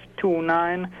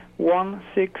 529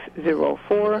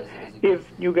 1604. If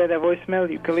you get a voicemail,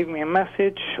 you can leave me a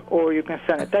message or you can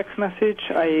send a text message.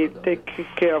 I take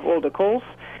care of all the calls.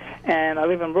 And I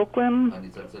live in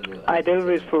Brooklyn. I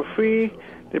deliver it for free.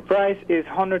 The price is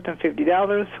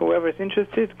 $150. Whoever is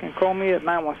interested can call me at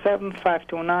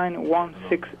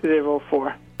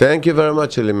 917-529-1604. Thank you very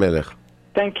much, Elimelech.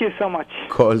 Thank you so much.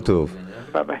 Call too.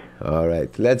 Bye-bye. All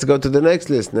right. Let's go to the next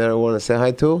listener. I want to say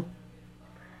hi to.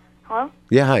 Hello?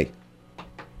 Yeah, hi.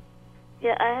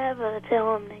 Yeah, I have a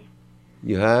Tehillim name.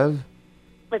 You have?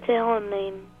 A Tehillim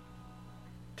name.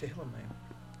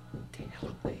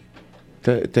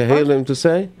 Tehillim to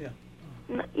say?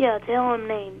 Yeah, Tehillim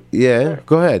name. Yeah,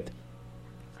 go ahead.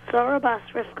 Sarah Bas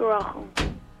Rivka Rachel.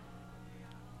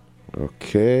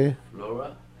 Okay.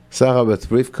 Sarah Bat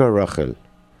Rivka Rachel.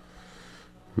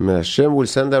 Hashem will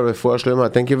send her refuah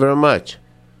shlema. Thank you very much.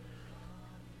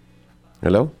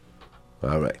 Hello?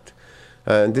 All right.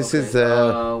 And this is...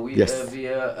 we yes. have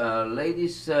here a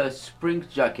ladies' spring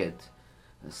jacket,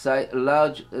 size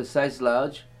large,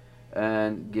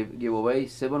 and give away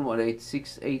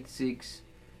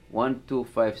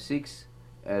 718-686-1256.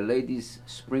 A ladies'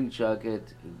 spring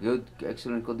jacket, good,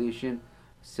 excellent condition.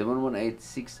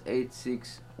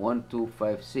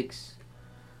 718-686-1256.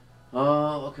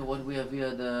 Okay, what we have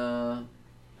here?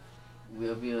 We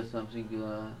have here something.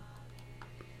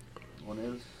 What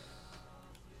else?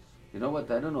 You know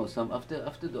what? I don't know. Some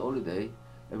after the holiday,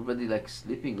 everybody like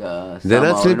sleeping. They're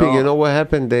not sleeping. You know what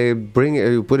happened? They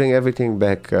putting everything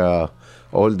back.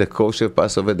 All the kosher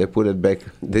Passover, they put it back.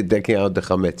 They're taking out the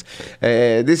chametz.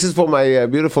 This is for my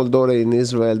beautiful daughter in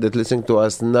Israel that listening to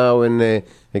us now. And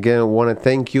again, I want to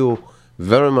thank you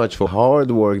very much for hard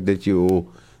work that you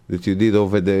did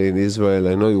over there in Israel.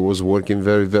 I know you was working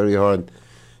very, very hard.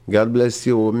 God bless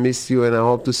you. Miss you, and I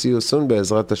hope to see you soon,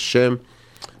 Be'ezrat Hashem.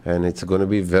 And it's going to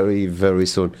be very, very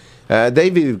soon.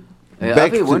 David,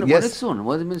 back Avi, when yes. it's soon?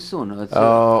 What do you mean soon?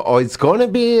 It's going to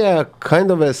be a kind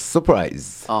of a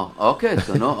surprise. Oh, okay.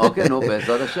 So no,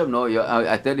 Be'ezrat Hashem. No,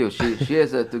 I tell you, she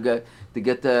has to get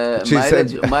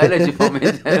mileage from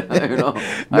it. You know.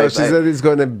 No, she said it's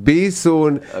going to be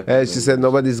soon. Okay, she said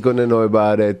nobody's going to know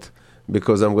about it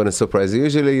because I'm going to surprise you.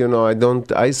 Usually, you know,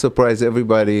 I surprise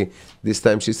everybody. This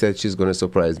time she said she's going to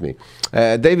surprise me.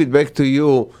 David, back to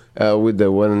you. With the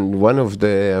one of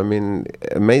the,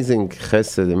 amazing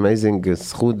chesed, amazing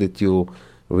zchut that you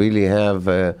really have.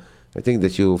 I think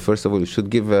that you, first of all, you should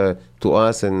give to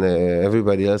us and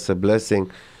everybody else a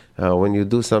blessing when you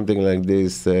do something like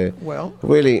this.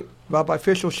 Really. Rabbi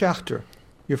Fischel Schachter.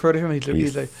 You've heard of him?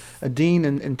 He's a dean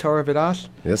in Torah Vidas.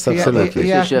 Yes, absolutely.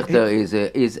 Fischel Schachter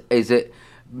is a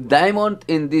diamond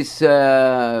in this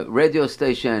radio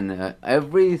station.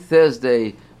 Every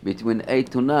Thursday between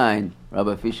 8 to 9.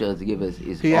 Rabbi Fisher to give us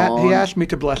his own. He asked me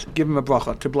to give him a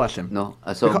bracha, to bless him. No,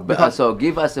 so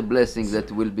give us a blessing that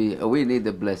will be. We need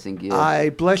a blessing here. I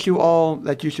bless you all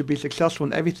that you should be successful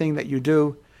in everything that you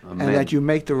do, Amen. And that you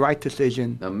make the right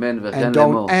decision. Amen.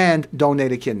 And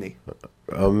donate a kidney.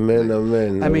 Amen.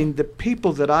 Amen. I mean, the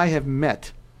people that I have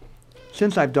met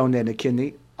since I've donated a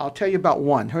kidney, I'll tell you about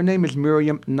one. Her name is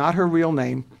Miriam, not her real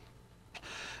name,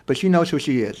 but she knows who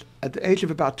she is. At the age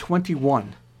of about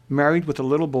 21, married with a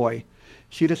little boy,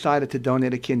 she decided to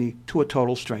donate a kidney to a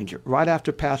total stranger right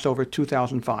after Passover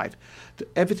 2005.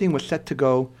 Everything was set to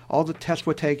go. All the tests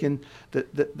were taken.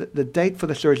 The date for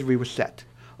the surgery was set.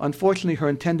 Unfortunately, her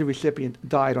intended recipient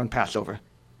died on Passover.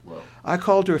 Well, I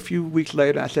called her a few weeks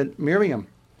later. I said, Miriam,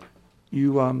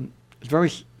 it's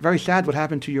very, very sad what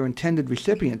happened to your intended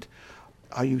recipient.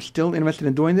 Are you still interested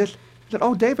in doing this? I said,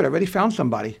 oh, David, I already found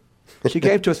somebody. She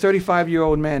gave to a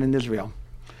 35-year-old man in Israel.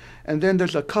 And then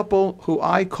there's a couple who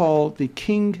I call the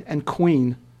king and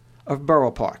queen of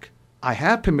Borough Park. I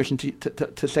have permission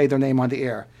to say their name on the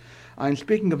air. I'm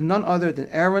speaking of none other than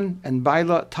Aaron and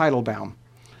Baila Teitelbaum.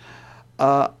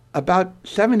 About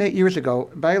 7-8 years ago,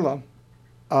 Baila,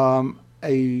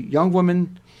 a young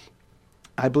woman,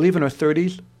 I believe in her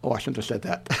 30s. Oh, I shouldn't have said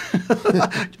that.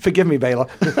 Forgive me, Baila.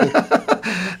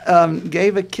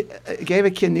 Gave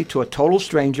a kidney to a total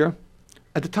stranger.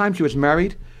 At the time, she was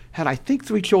married, had, I think,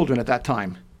 3 children at that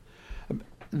time.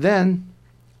 Then,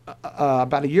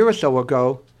 about a year or so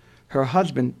ago, her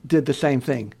husband did the same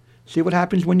thing. See what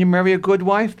happens when you marry a good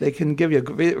wife? They can give you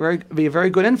be a very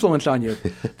good influence on you.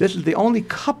 This is the only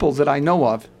couple that I know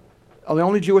of, or the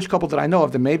only Jewish couple that I know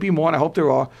of, there may be more, and I hope there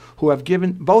are, who have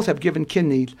both have given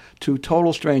kidneys to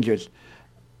total strangers.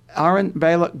 Aaron,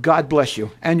 Baila, God bless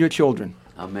you, and your children.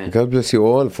 Amen. God bless you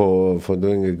all for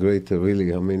doing a great,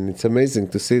 really. I mean, it's amazing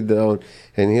to sit down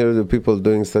and hear the people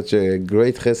doing such a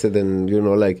great chesed. And,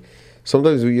 like,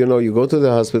 sometimes, you go to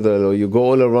the hospital or you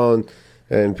go all around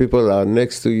and people are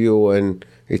next to you, and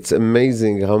it's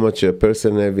amazing how much a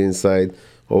person have inside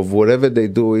of whatever they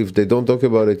do. If they don't talk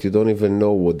about it, you don't even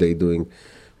know what they're doing.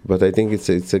 But I think it's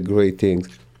a great thing.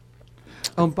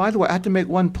 By the way, I have to make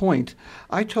one point.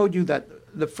 I told you that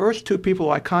the first 2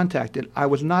 people I contacted, I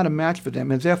was not a match for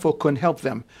them and therefore couldn't help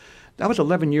them. That was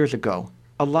 11 years ago.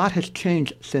 A lot has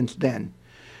changed since then.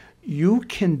 You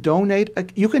can donate,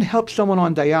 you can help someone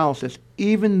on dialysis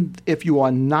even if you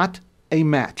are not a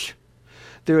match.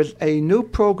 There is a new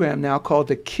program now called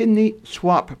the Kidney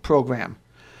Swap Program.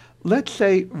 Let's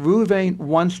say Reuven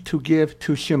wants to give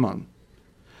to Shimon,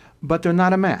 but they're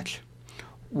not a match.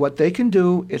 What they can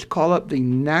do is call up the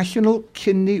National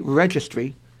Kidney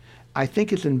Registry. I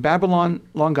think it's in Babylon,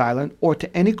 Long Island, or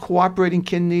to any cooperating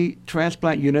kidney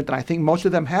transplant unit, and I think most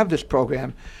of them have this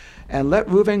program, and let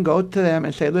Reuven go to them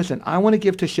and say, listen, I want to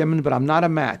give to Shimon, but I'm not a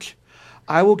match.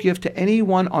 I will give to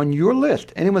anyone on your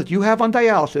list, anyone that you have on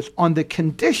dialysis, on the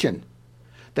condition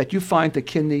that you find the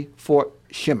kidney for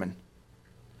Shimon.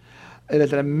 It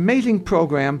is an amazing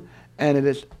program, and it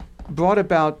has brought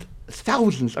about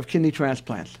thousands of kidney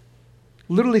transplants.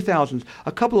 Literally thousands.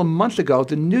 A couple of months ago,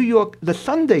 the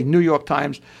Sunday New York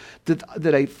Times did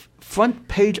a front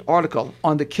page article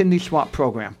on the kidney swap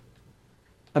program.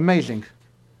 Amazing.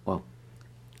 Wow.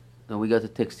 Now we got a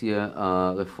text here,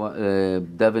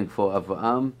 Devin for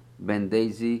Avraham, Ben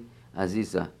Daisy,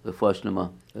 Aziza, Refuah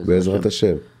Shlema. Be'ezrat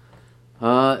Hashem.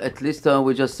 At least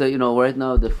we just say, right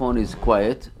now the phone is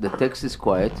quiet, the text is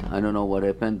quiet. I don't know what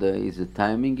happened. Is it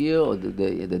timing here or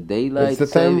the daylight? It's the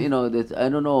time. I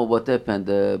don't know what happened.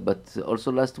 But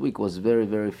also last week was very,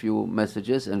 very few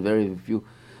messages and very few,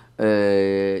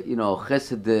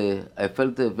 chesed. I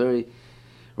felt very.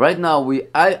 Right now,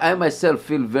 I myself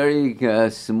feel very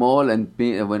small, and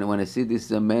when I see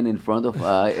this man in front of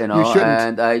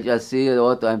and I just see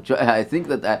what I'm trying. I think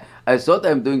that I thought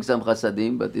I'm doing some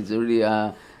chasadim, but it's really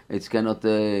it's cannot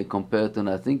compare to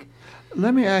nothing.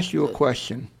 Let me ask you a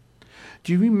question.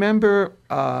 Do you remember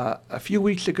a few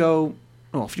months ago,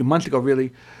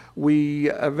 really, we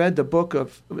read the book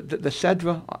of the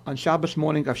Sedra on Shabbos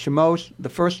morning of Shemos, the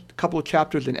first couple of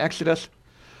chapters in Exodus.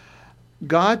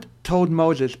 God told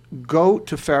Moses, go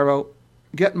to Pharaoh,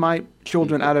 get my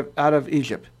children out of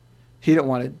Egypt. He didn't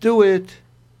want to do it.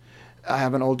 I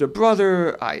have an older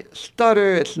brother. I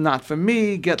stutter. It's not for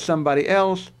me. Get somebody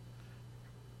else.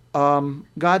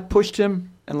 God pushed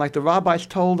him, and like the rabbis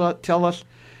tell us,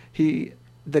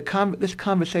 this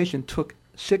conversation took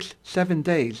 6-7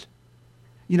 days.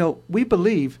 We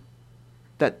believe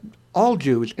that all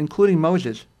Jews, including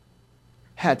Moses,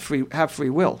 have free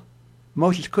will.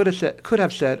 Moses could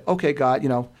have said, okay,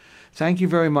 God, thank you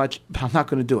very much, but I'm not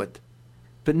going to do it.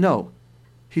 But no,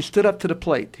 he stood up to the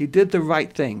plate. He did the right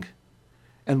thing.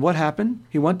 And what happened?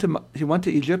 He went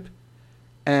to Egypt,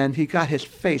 and he got his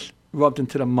face rubbed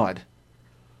into the mud.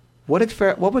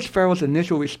 What was Pharaoh's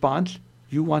initial response?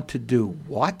 You want to do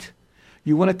what?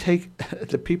 You want to take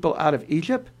the people out of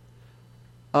Egypt?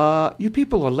 You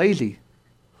people are lazy,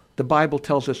 the Bible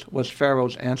tells us was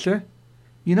Pharaoh's answer.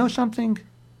 You know something?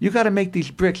 You got to make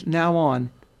these bricks now on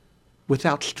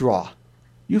without straw.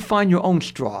 You find your own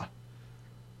straw.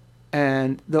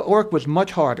 And the work was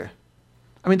much harder.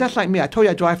 I mean, that's like me. I told you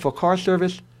I drive for car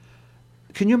service.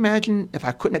 Can you imagine if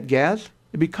I couldn't get gas?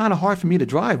 It'd be kind of hard for me to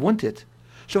drive, wouldn't it?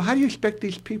 So how do you expect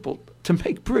these people to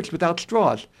make bricks without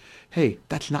straws? Hey,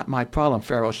 that's not my problem,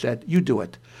 Pharaoh said. You do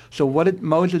it. So what did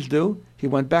Moses do? He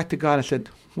went back to God and said,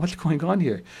 what's going on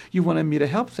here? You wanted me to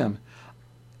help them.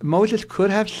 Moses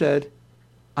could have said,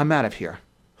 I'm out of here.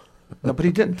 No, but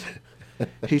he didn't.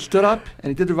 He stood up and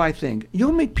he did the right thing.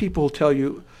 You'll meet people who tell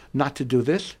you not to do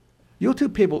this. You'll tell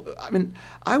people,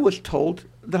 I was told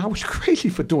that I was crazy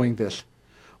for doing this.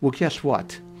 Well, guess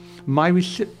what? My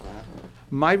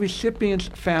recipient's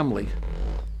family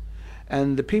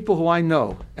and the people who I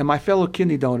know and my fellow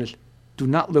kidney donors do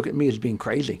not look at me as being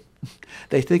crazy.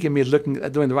 They think of me as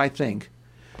doing the right thing.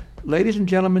 Ladies and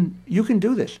gentlemen, you can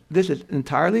do this. This is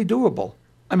entirely doable.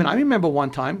 I remember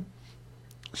one time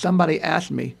somebody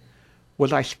asked me,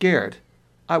 was I scared?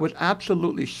 I was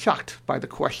absolutely shocked by the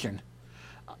question.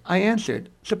 I answered,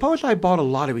 suppose I bought a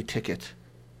lottery ticket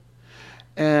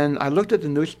and I looked at the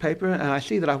newspaper and I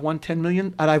see that I've won $10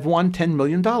 million. I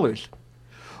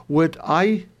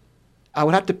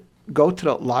would have to go to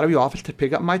the lottery office to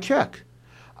pick up my check.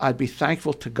 I'd be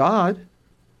thankful to God.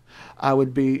 I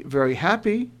would be very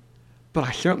happy, but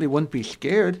I certainly wouldn't be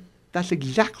scared. That's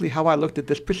exactly how I looked at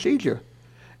this procedure.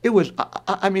 It was,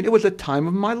 it was a time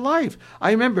of my life.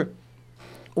 I remember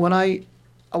when I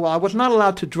was not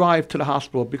allowed to drive to the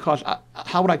hospital because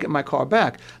how would I get my car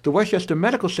back? The Westchester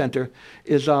Medical Center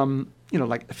is,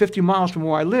 like 50 miles from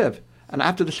where I live. And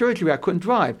after the surgery, I couldn't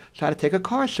drive, so I had to take a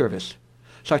car service.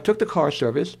 So I took the car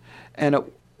service, and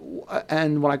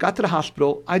when I got to the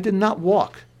hospital, I did not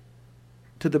walk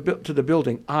to the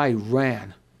building. I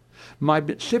ran. My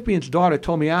recipient's daughter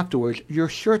told me afterwards, your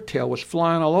shirt tail was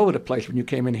flying all over the place when you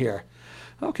came in here.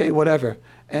 Okay, whatever.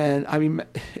 And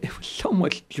it was so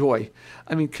much joy.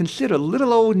 Consider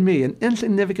little old me, an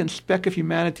insignificant speck of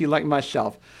humanity like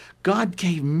myself. God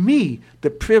gave me the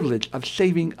privilege of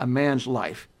saving a man's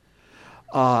life.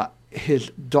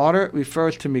 His daughter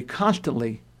refers to me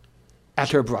constantly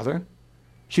as her brother.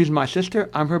 She's my sister,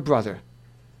 I'm her brother.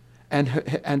 And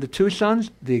the two sons,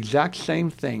 the exact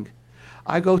same thing.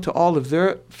 I go to all of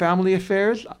their family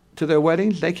affairs, to their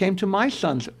weddings. They came to my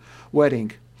son's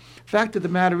wedding. Fact of the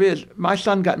matter is, my third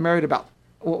son got married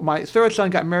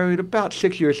about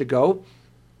 6 years ago.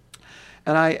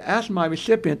 And I asked my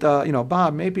recipient,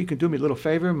 Bob, maybe you can do me a little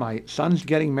favor. My son's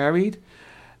getting married.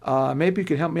 Maybe you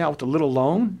could help me out with a little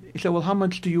loan. He said, well, how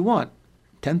much do you want?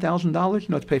 $10,000,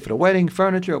 to pay for the wedding,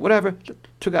 furniture, whatever.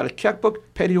 Took out a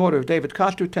checkbook, paid the order of David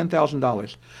Coster,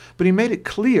 $10,000. But he made it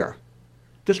clear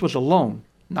this was a loan,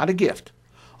 not a gift.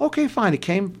 Okay, fine. He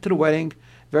came to the wedding,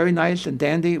 very nice and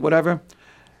dandy, whatever.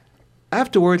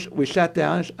 Afterwards, we sat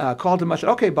down, called him. I said,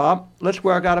 okay, Bob, let's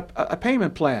work out a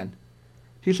payment plan.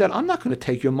 He said, I'm not going to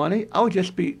take your money. I'm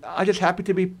just happy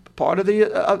to be part of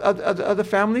the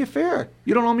family affair.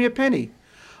 You don't owe me a penny.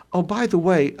 Oh, by the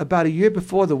way, about a year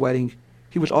before the wedding,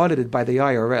 he was audited by the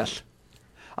IRS.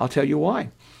 I'll tell you why.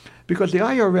 Because the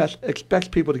IRS expects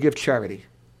people to give charity.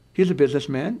 He's a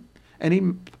businessman,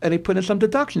 and he put in some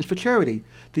deductions for charity.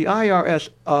 The IRS,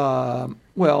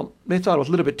 they thought it was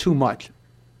a little bit too much.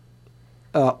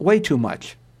 Way too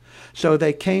much. So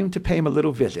they came to pay him a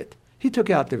little visit. He took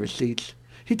out the receipts.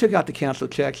 He took out the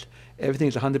canceled checks.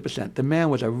 Everything's 100%. The man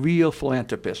was a real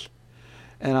philanthropist.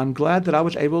 And I'm glad that I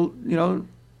was able,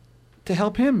 to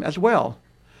help him as well.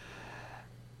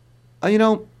 I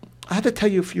have to tell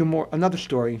you another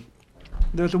story.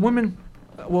 There's a woman,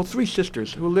 three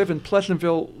sisters who live in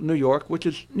Pleasantville, New York, which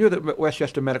is near the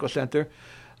Westchester Medical Center.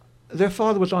 Their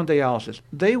father was on dialysis.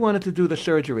 They wanted to do the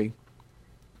surgery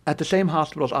at the same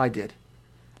hospital as I did.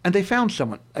 And they found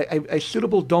someone, a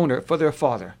suitable donor for their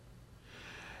father.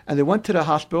 And they went to the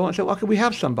hospital and said, well, can we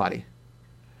have somebody?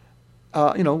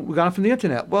 We got it from the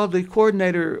internet. Well, one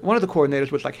of the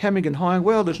coordinators was like hemming and hawing.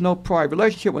 Well, there's no prior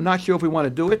relationship. We're not sure if we want to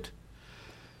do it.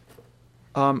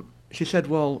 She said,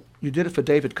 well, you did it for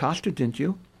David Coster, didn't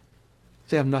you?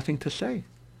 They have nothing to say.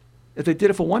 If they did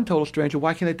it for one total stranger,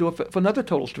 why can't they do it for another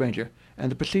total stranger?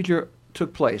 And the procedure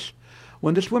took place.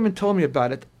 When this woman told me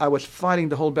about it, I was fighting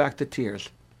to hold back the tears.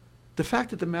 The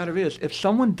fact of the matter is, if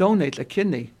someone donates a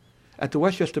kidney at the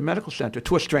Westchester Medical Center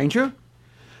to a stranger,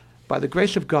 by the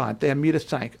grace of God, they have me to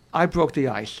thank. I broke the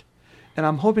ice. And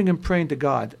I'm hoping and praying to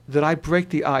God that I break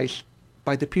the ice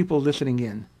by the people listening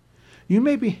in. You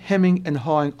may be hemming and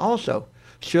hawing also.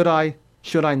 Should I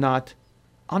not?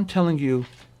 I'm telling you,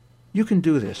 you can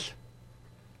do this.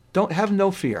 Don't have no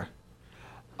fear.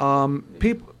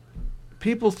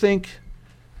 People think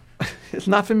it's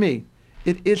not for me.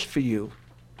 It is for you.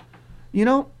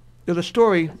 There's a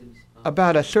story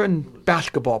about a certain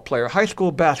basketball player, high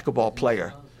school basketball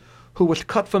player, who was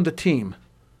cut from the team.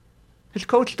 His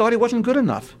coach thought he wasn't good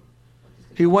enough.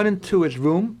 He went into his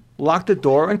room, locked the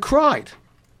door, and cried.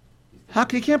 How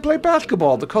can he can't play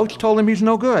basketball? The coach told him he's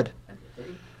no good.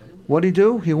 What did he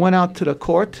do? He went out to the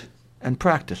court and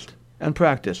practiced and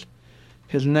practiced.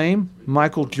 His name,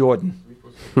 Michael Jordan.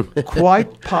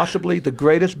 Quite possibly the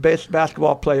greatest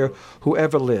basketball player who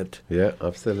ever lived. Yeah,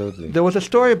 absolutely. There was a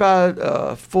story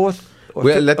about fourth.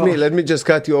 Well, let me just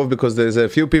cut you off because there's a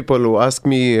few people who ask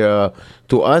me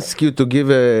to ask you to give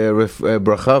a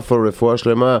bracha for refuah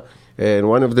shlema, and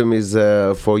one of them is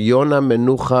for Yona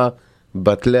Menucha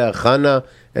Bat Lea Chana,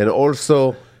 and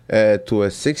also to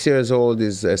a 6 years old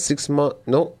is 6 months.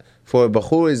 No, for a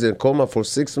bachur is in coma for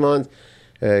 6 months.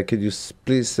 Could you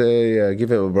please say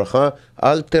give him a bracha?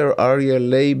 Alter Arya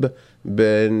Leib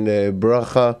ben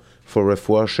bracha for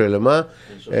refuah shlema,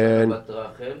 and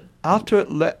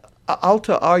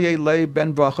Alta Aryeh Lei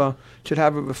Ben Bracha should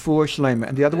have a refuah shlema.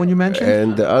 And the other one you mentioned?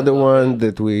 And the other one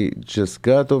that we just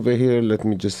got over here, let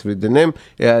me just read the name.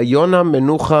 Yona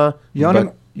Menucha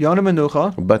Yona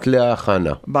Menucha Bat Lea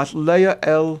Chana. Bat Lea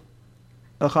El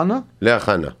Achana? Lea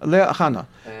Chana. Lea Achana.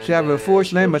 Should have a refuah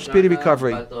shlema, speedy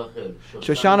recovery.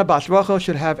 Shoshana Bas Bracha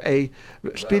should have a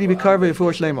speedy recovery,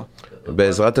 refuah shlema.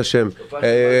 Be'ezrat Hashem.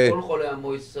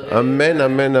 Amen,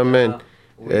 amen, amen.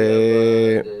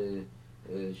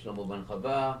 Shlomo ben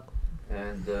Chava,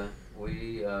 and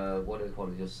we, what do you call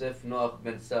it, Yosef Noach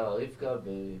ben Sarah Rivka,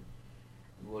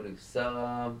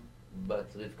 Sarah bat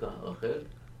Rivka Rachel.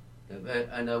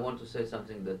 And I want to say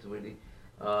something that really,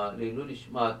 Leilul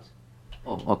Nishmat,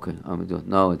 okay, I'm doing,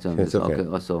 now it's okay.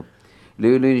 So,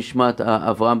 Leilul Nishmat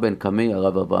Avraham ben Kami,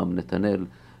 הרב אברהם נתנאל,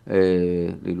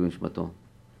 לעילוי נשמתו,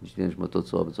 שתהיה נשמתו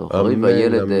צורה בצורה חריף,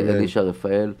 והילד אלישע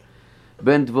רפאל,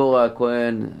 בן דבורה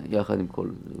הכהן, יחד עם כל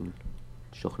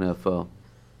שוכני עפר.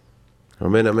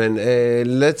 Amen, amen.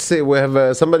 Let's see, we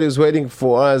have somebody who's waiting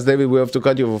for us. David, we have to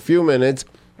cut you for a few minutes.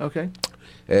 Okay.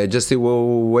 Just see,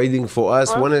 we're waiting for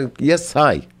us. Yes,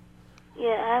 hi.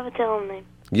 Yeah, I have a tell name.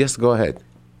 Yes, go ahead.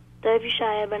 Dave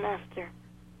Yeshaya ben Esther.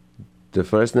 The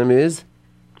first name is?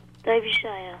 Dave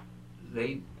Yeshaya.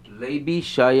 Levi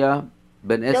Shaya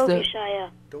ben Esther?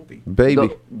 Dove Yeshaya. Baby.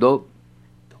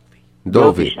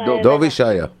 Dovi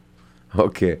Shaya.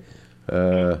 Okay.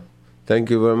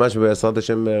 Thank you very much.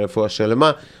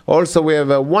 Also, we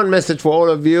have one message for all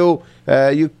of you.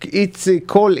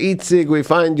 Call Itzig. We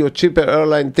find your cheaper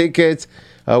airline tickets.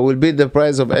 Will be the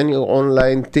price of any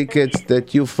online tickets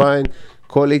that you find.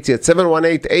 Call Itzig at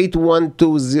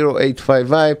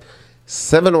 718-812-0855.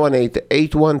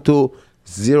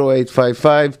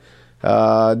 718-812-0855.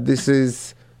 This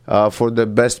is for the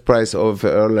best price of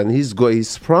airline. He's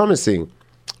promising.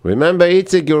 Remember,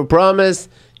 Itzig, your promise.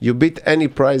 You beat any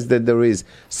price that there is.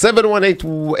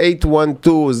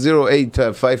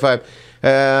 718-812-0855.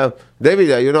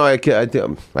 David, you know, I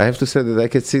have to say that I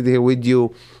can sit here with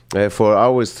you for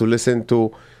hours to listen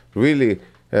to really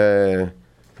a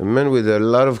man with a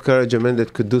lot of courage, a man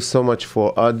that could do so much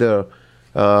for other.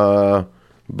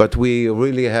 But we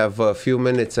really have a few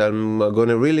minutes. I'm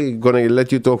gonna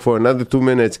let you talk for another 2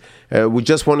 minutes. We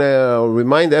just want to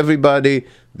remind everybody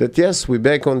that yes, we're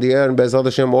back on the air, and Be'ezrat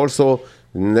Hashem also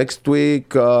next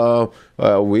week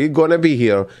we're gonna be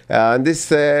here. And this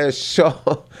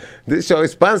show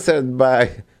is sponsored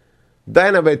by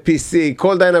Dynabet PC.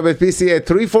 Call Dynabet PC at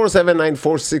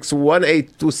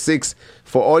 347-946-1826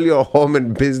 for all your home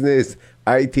and business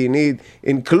IT need,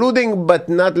 including but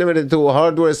not limited to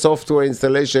hardware, software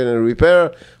installation and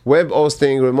repair, web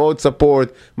hosting, remote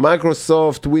support,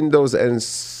 Microsoft, Windows and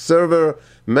server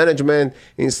management,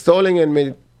 installing and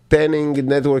maintaining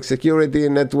network security,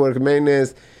 network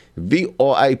maintenance,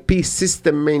 VoIP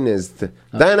system maintenance.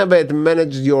 Dynabet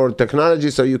manage your technology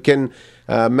so you can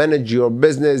manage your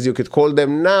business. You could call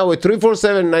them now at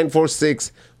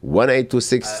 347-946-1826,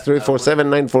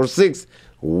 347-946-1826.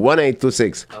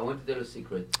 1826. I want to tell a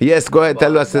secret. Yes, go ahead.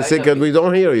 Tell us the secret. We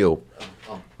don't hear you.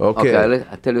 Okay.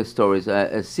 I'll tell you stories.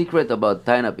 A secret about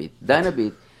Dynabit.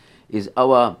 Dynabit is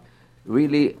our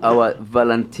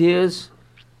volunteers,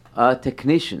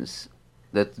 technicians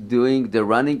that doing the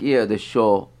running here, the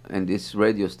show and this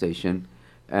radio station,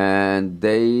 and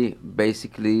they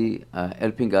basically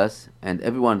helping us, and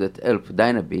everyone that help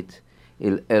Dynabit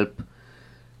will help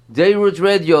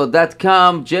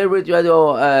jrootradio.com,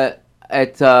 jrootradio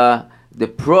at the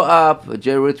Pro app,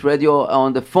 JRoot Radio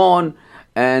on the phone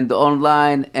and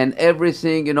online and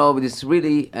everything, you know, this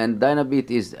really, and Dynabit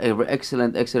is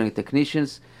excellent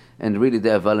technicians, and really they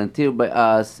are volunteered by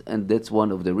us, and that's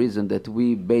one of the reasons that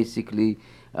we basically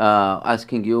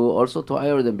asking you also to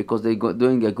hire them, because they're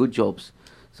doing a good jobs.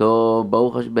 So,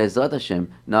 Be'ezrat Hashem.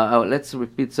 Now, let's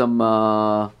repeat some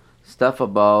stuff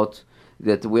about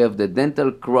that. We have the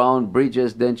dental crown,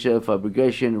 bridges, denture,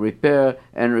 fabrication, repair.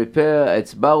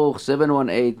 It's Baruch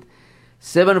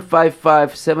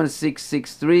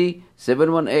 755-7663,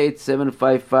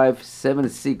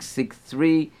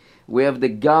 718-755-7663. We have the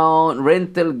gown,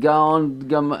 rental gown,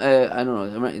 I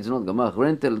don't know, it's not gamach,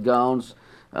 rental gowns,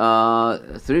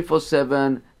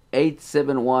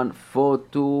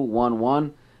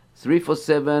 347-871-4211,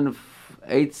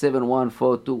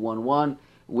 347-871-4211.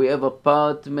 We have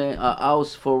apartment,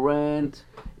 house for rent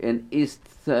in East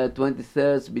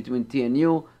 23rd between T and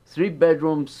U, 3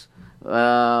 bedrooms,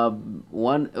 one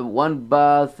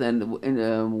bath and what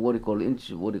do you call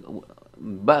it?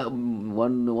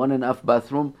 One and a half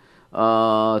bathroom,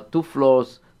 2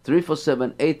 floors.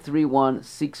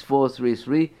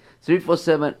 347-831-6433.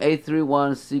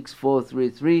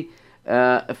 347-831-6433.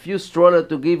 A few stroller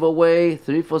to give away.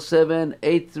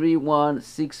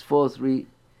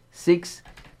 347-831-6436.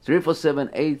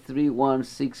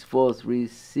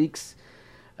 347-831-6436.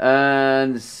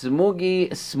 And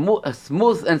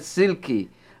smooth and silky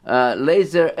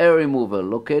laser hair removal,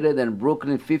 located in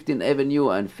Brooklyn 15th Avenue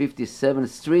and 57th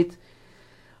Street.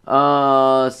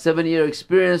 7-year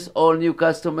experience, all new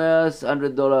customers,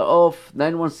 $100 off.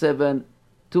 917-288-1418.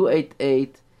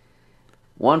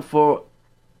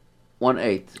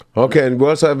 Okay, and we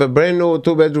also have a brand new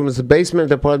 2 bedrooms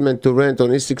basement apartment to rent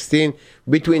on East 16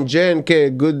 between J and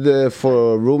K. Good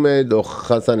for roommate or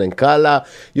Hassan and Kala.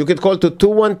 You can call to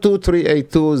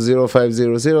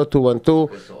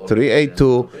 212-382-0500,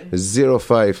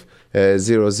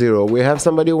 212-382-0500. We have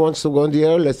somebody who wants to go on the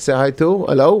air. Let's say hi to.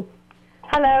 Hello?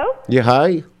 Hello? Yeah,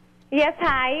 hi. Yes,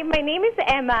 hi. My name is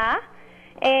Emma,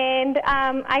 and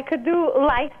I could do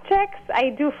life checks. I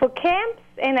do for camps,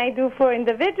 and I do for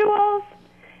individuals.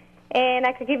 And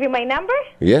I could give you my number?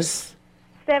 Yes.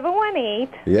 718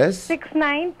 Yes.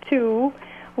 692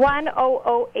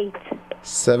 1008.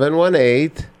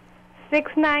 718.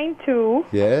 692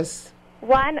 Yes.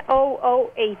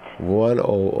 1008.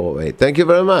 1008. Thank you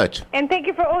very much. And thank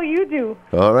you for all you do.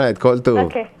 All right, call 2.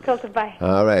 Okay, call to bye.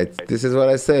 All right, this is what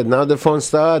I said. Now the phone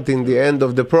start in the end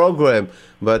of the program,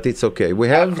 but it's okay. We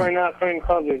have...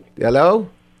 Hello?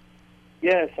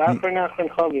 Yes, Achron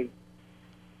Chavik.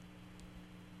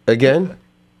 Again?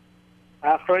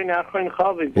 Achron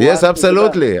Chavik. Yes,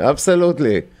 absolutely,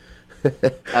 absolutely.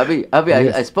 Avi,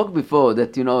 Yes. I spoke before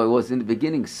that, it was in the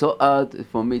beginning so hard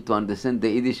for me to understand the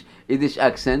Yiddish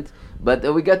accent, but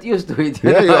we got used to it.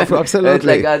 Yeah,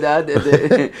 absolutely. It's like,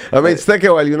 I mean, it's take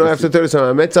a while. I have to tell you something.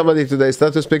 I met somebody today,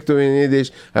 started to speak to me in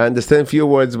Yiddish. I understand few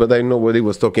words, but I know what he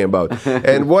was talking about.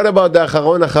 And what about the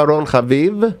Acharon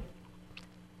Chaviv?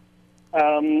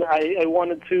 I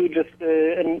wanted to just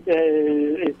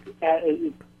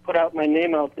put out my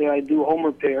name out there. I do home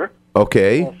repair.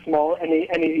 Okay.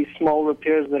 Any small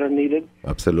repairs that are needed.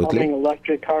 Absolutely. Plumbing,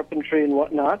 electric, carpentry, and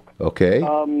whatnot. Okay.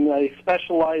 I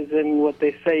specialize in what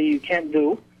they say you can't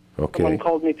do. Okay. Someone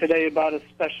called me today about a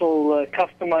special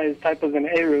customized type of an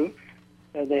Eruv.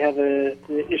 They have an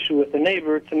issue with the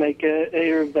neighbor to make an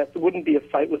Eruv that wouldn't be a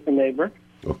fight with the neighbor.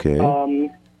 Okay.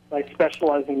 I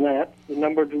specialize in that. The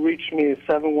number to reach me is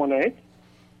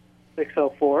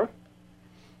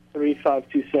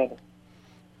 718-604-3527.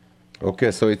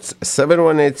 Okay, so it's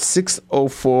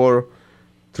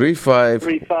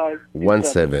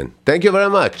 718-604-3517. Thank you very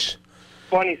much.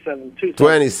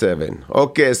 27.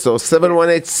 Okay, so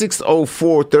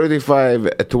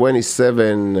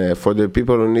 718-604-3527 for the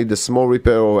people who need a small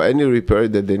repair or any repair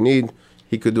that they need.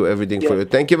 He could do everything for you.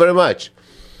 Thank you very much.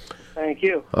 Thank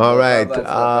you. All right,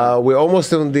 we're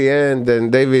almost on the end,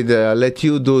 and David, I'll let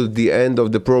you do the end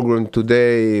of the program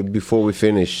today before we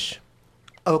finish.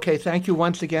 Okay, thank you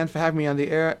once again for having me on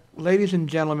the air. Ladies and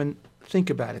gentlemen,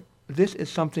 think about it. This is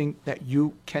something that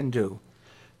you can do.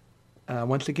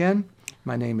 Once again,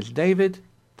 my name is David.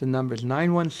 The number is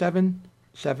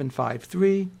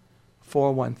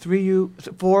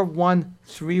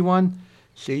 917-753-4131.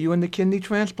 See you in the Kidney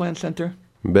Transplant Center.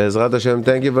 Be'ezrat Hashem,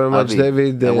 thank you very much, Avi,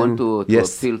 David. I want to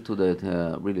yes. appeal to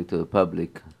really to the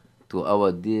public, to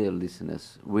our dear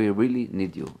listeners. We really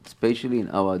need you, especially in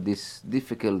this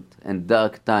difficult and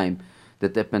dark time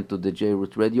that happened to the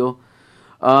J-Root Radio.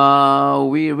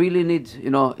 We really need,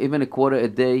 even a quarter a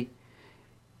day.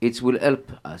 It will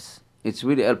help us. It's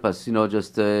really help us.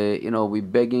 Just we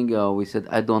begging. We said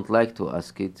I don't like to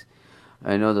ask it.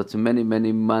 I know that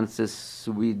many months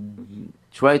we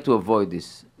try to avoid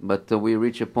this, but we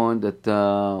reach a point that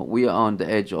we are on the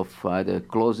edge of either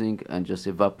closing and just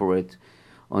evaporate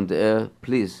on the air.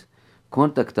 Please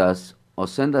contact us or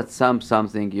send us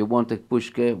something. You want a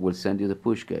pushke, we'll send you the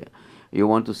pushke. You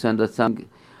want to send us some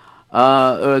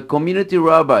community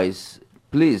rabbis,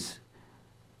 please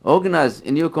organize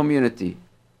in your community.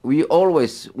 We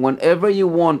always, whenever you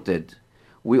wanted,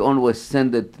 We always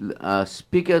send a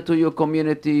speaker to your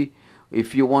community.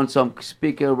 If you want some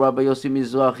speaker, Rabbi Yossi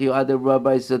Mizrahi, or other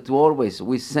rabbis, that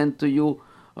we send to you,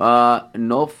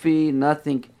 no fee,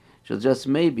 nothing. So just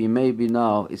maybe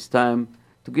now it's time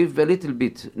to give a little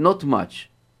bit, not much.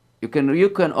 You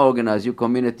can organize your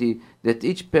community that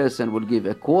each person will give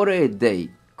a quarter a day,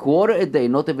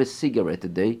 not even a cigarette a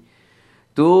day,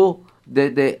 to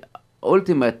the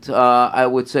ultimate, I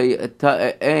would say,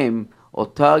 aim or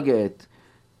target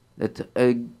that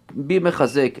be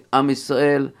mechazek Am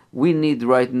Yisrael. We need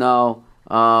right now.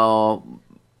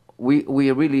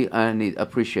 We really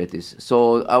appreciate this.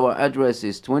 So our address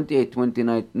is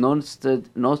 2829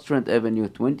 Nostrand Avenue,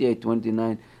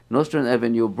 2829 Nostrand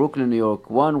Avenue, Brooklyn, New York,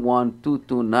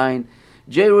 11229.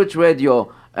 J-Root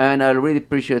Radio, and I really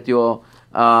appreciate your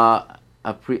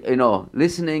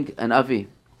listening. And Avi,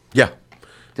 yeah.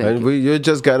 You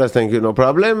just gotta thank you, no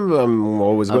problem. I'm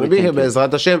always going to be here.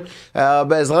 Be'ezrat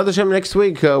Hashem, next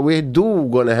week we do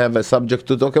gonna have a subject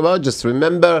to talk about. Just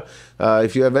remember,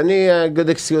 if you have any good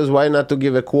excuse, why not to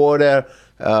give a quarter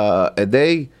a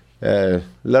day?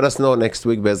 Let us know next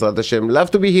week. Be'ezrat Hashem,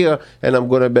 love to be here, and I'm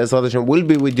gonna Be'ezrat Hashem will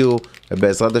be with you.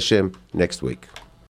 Be'ezrat Hashem next week.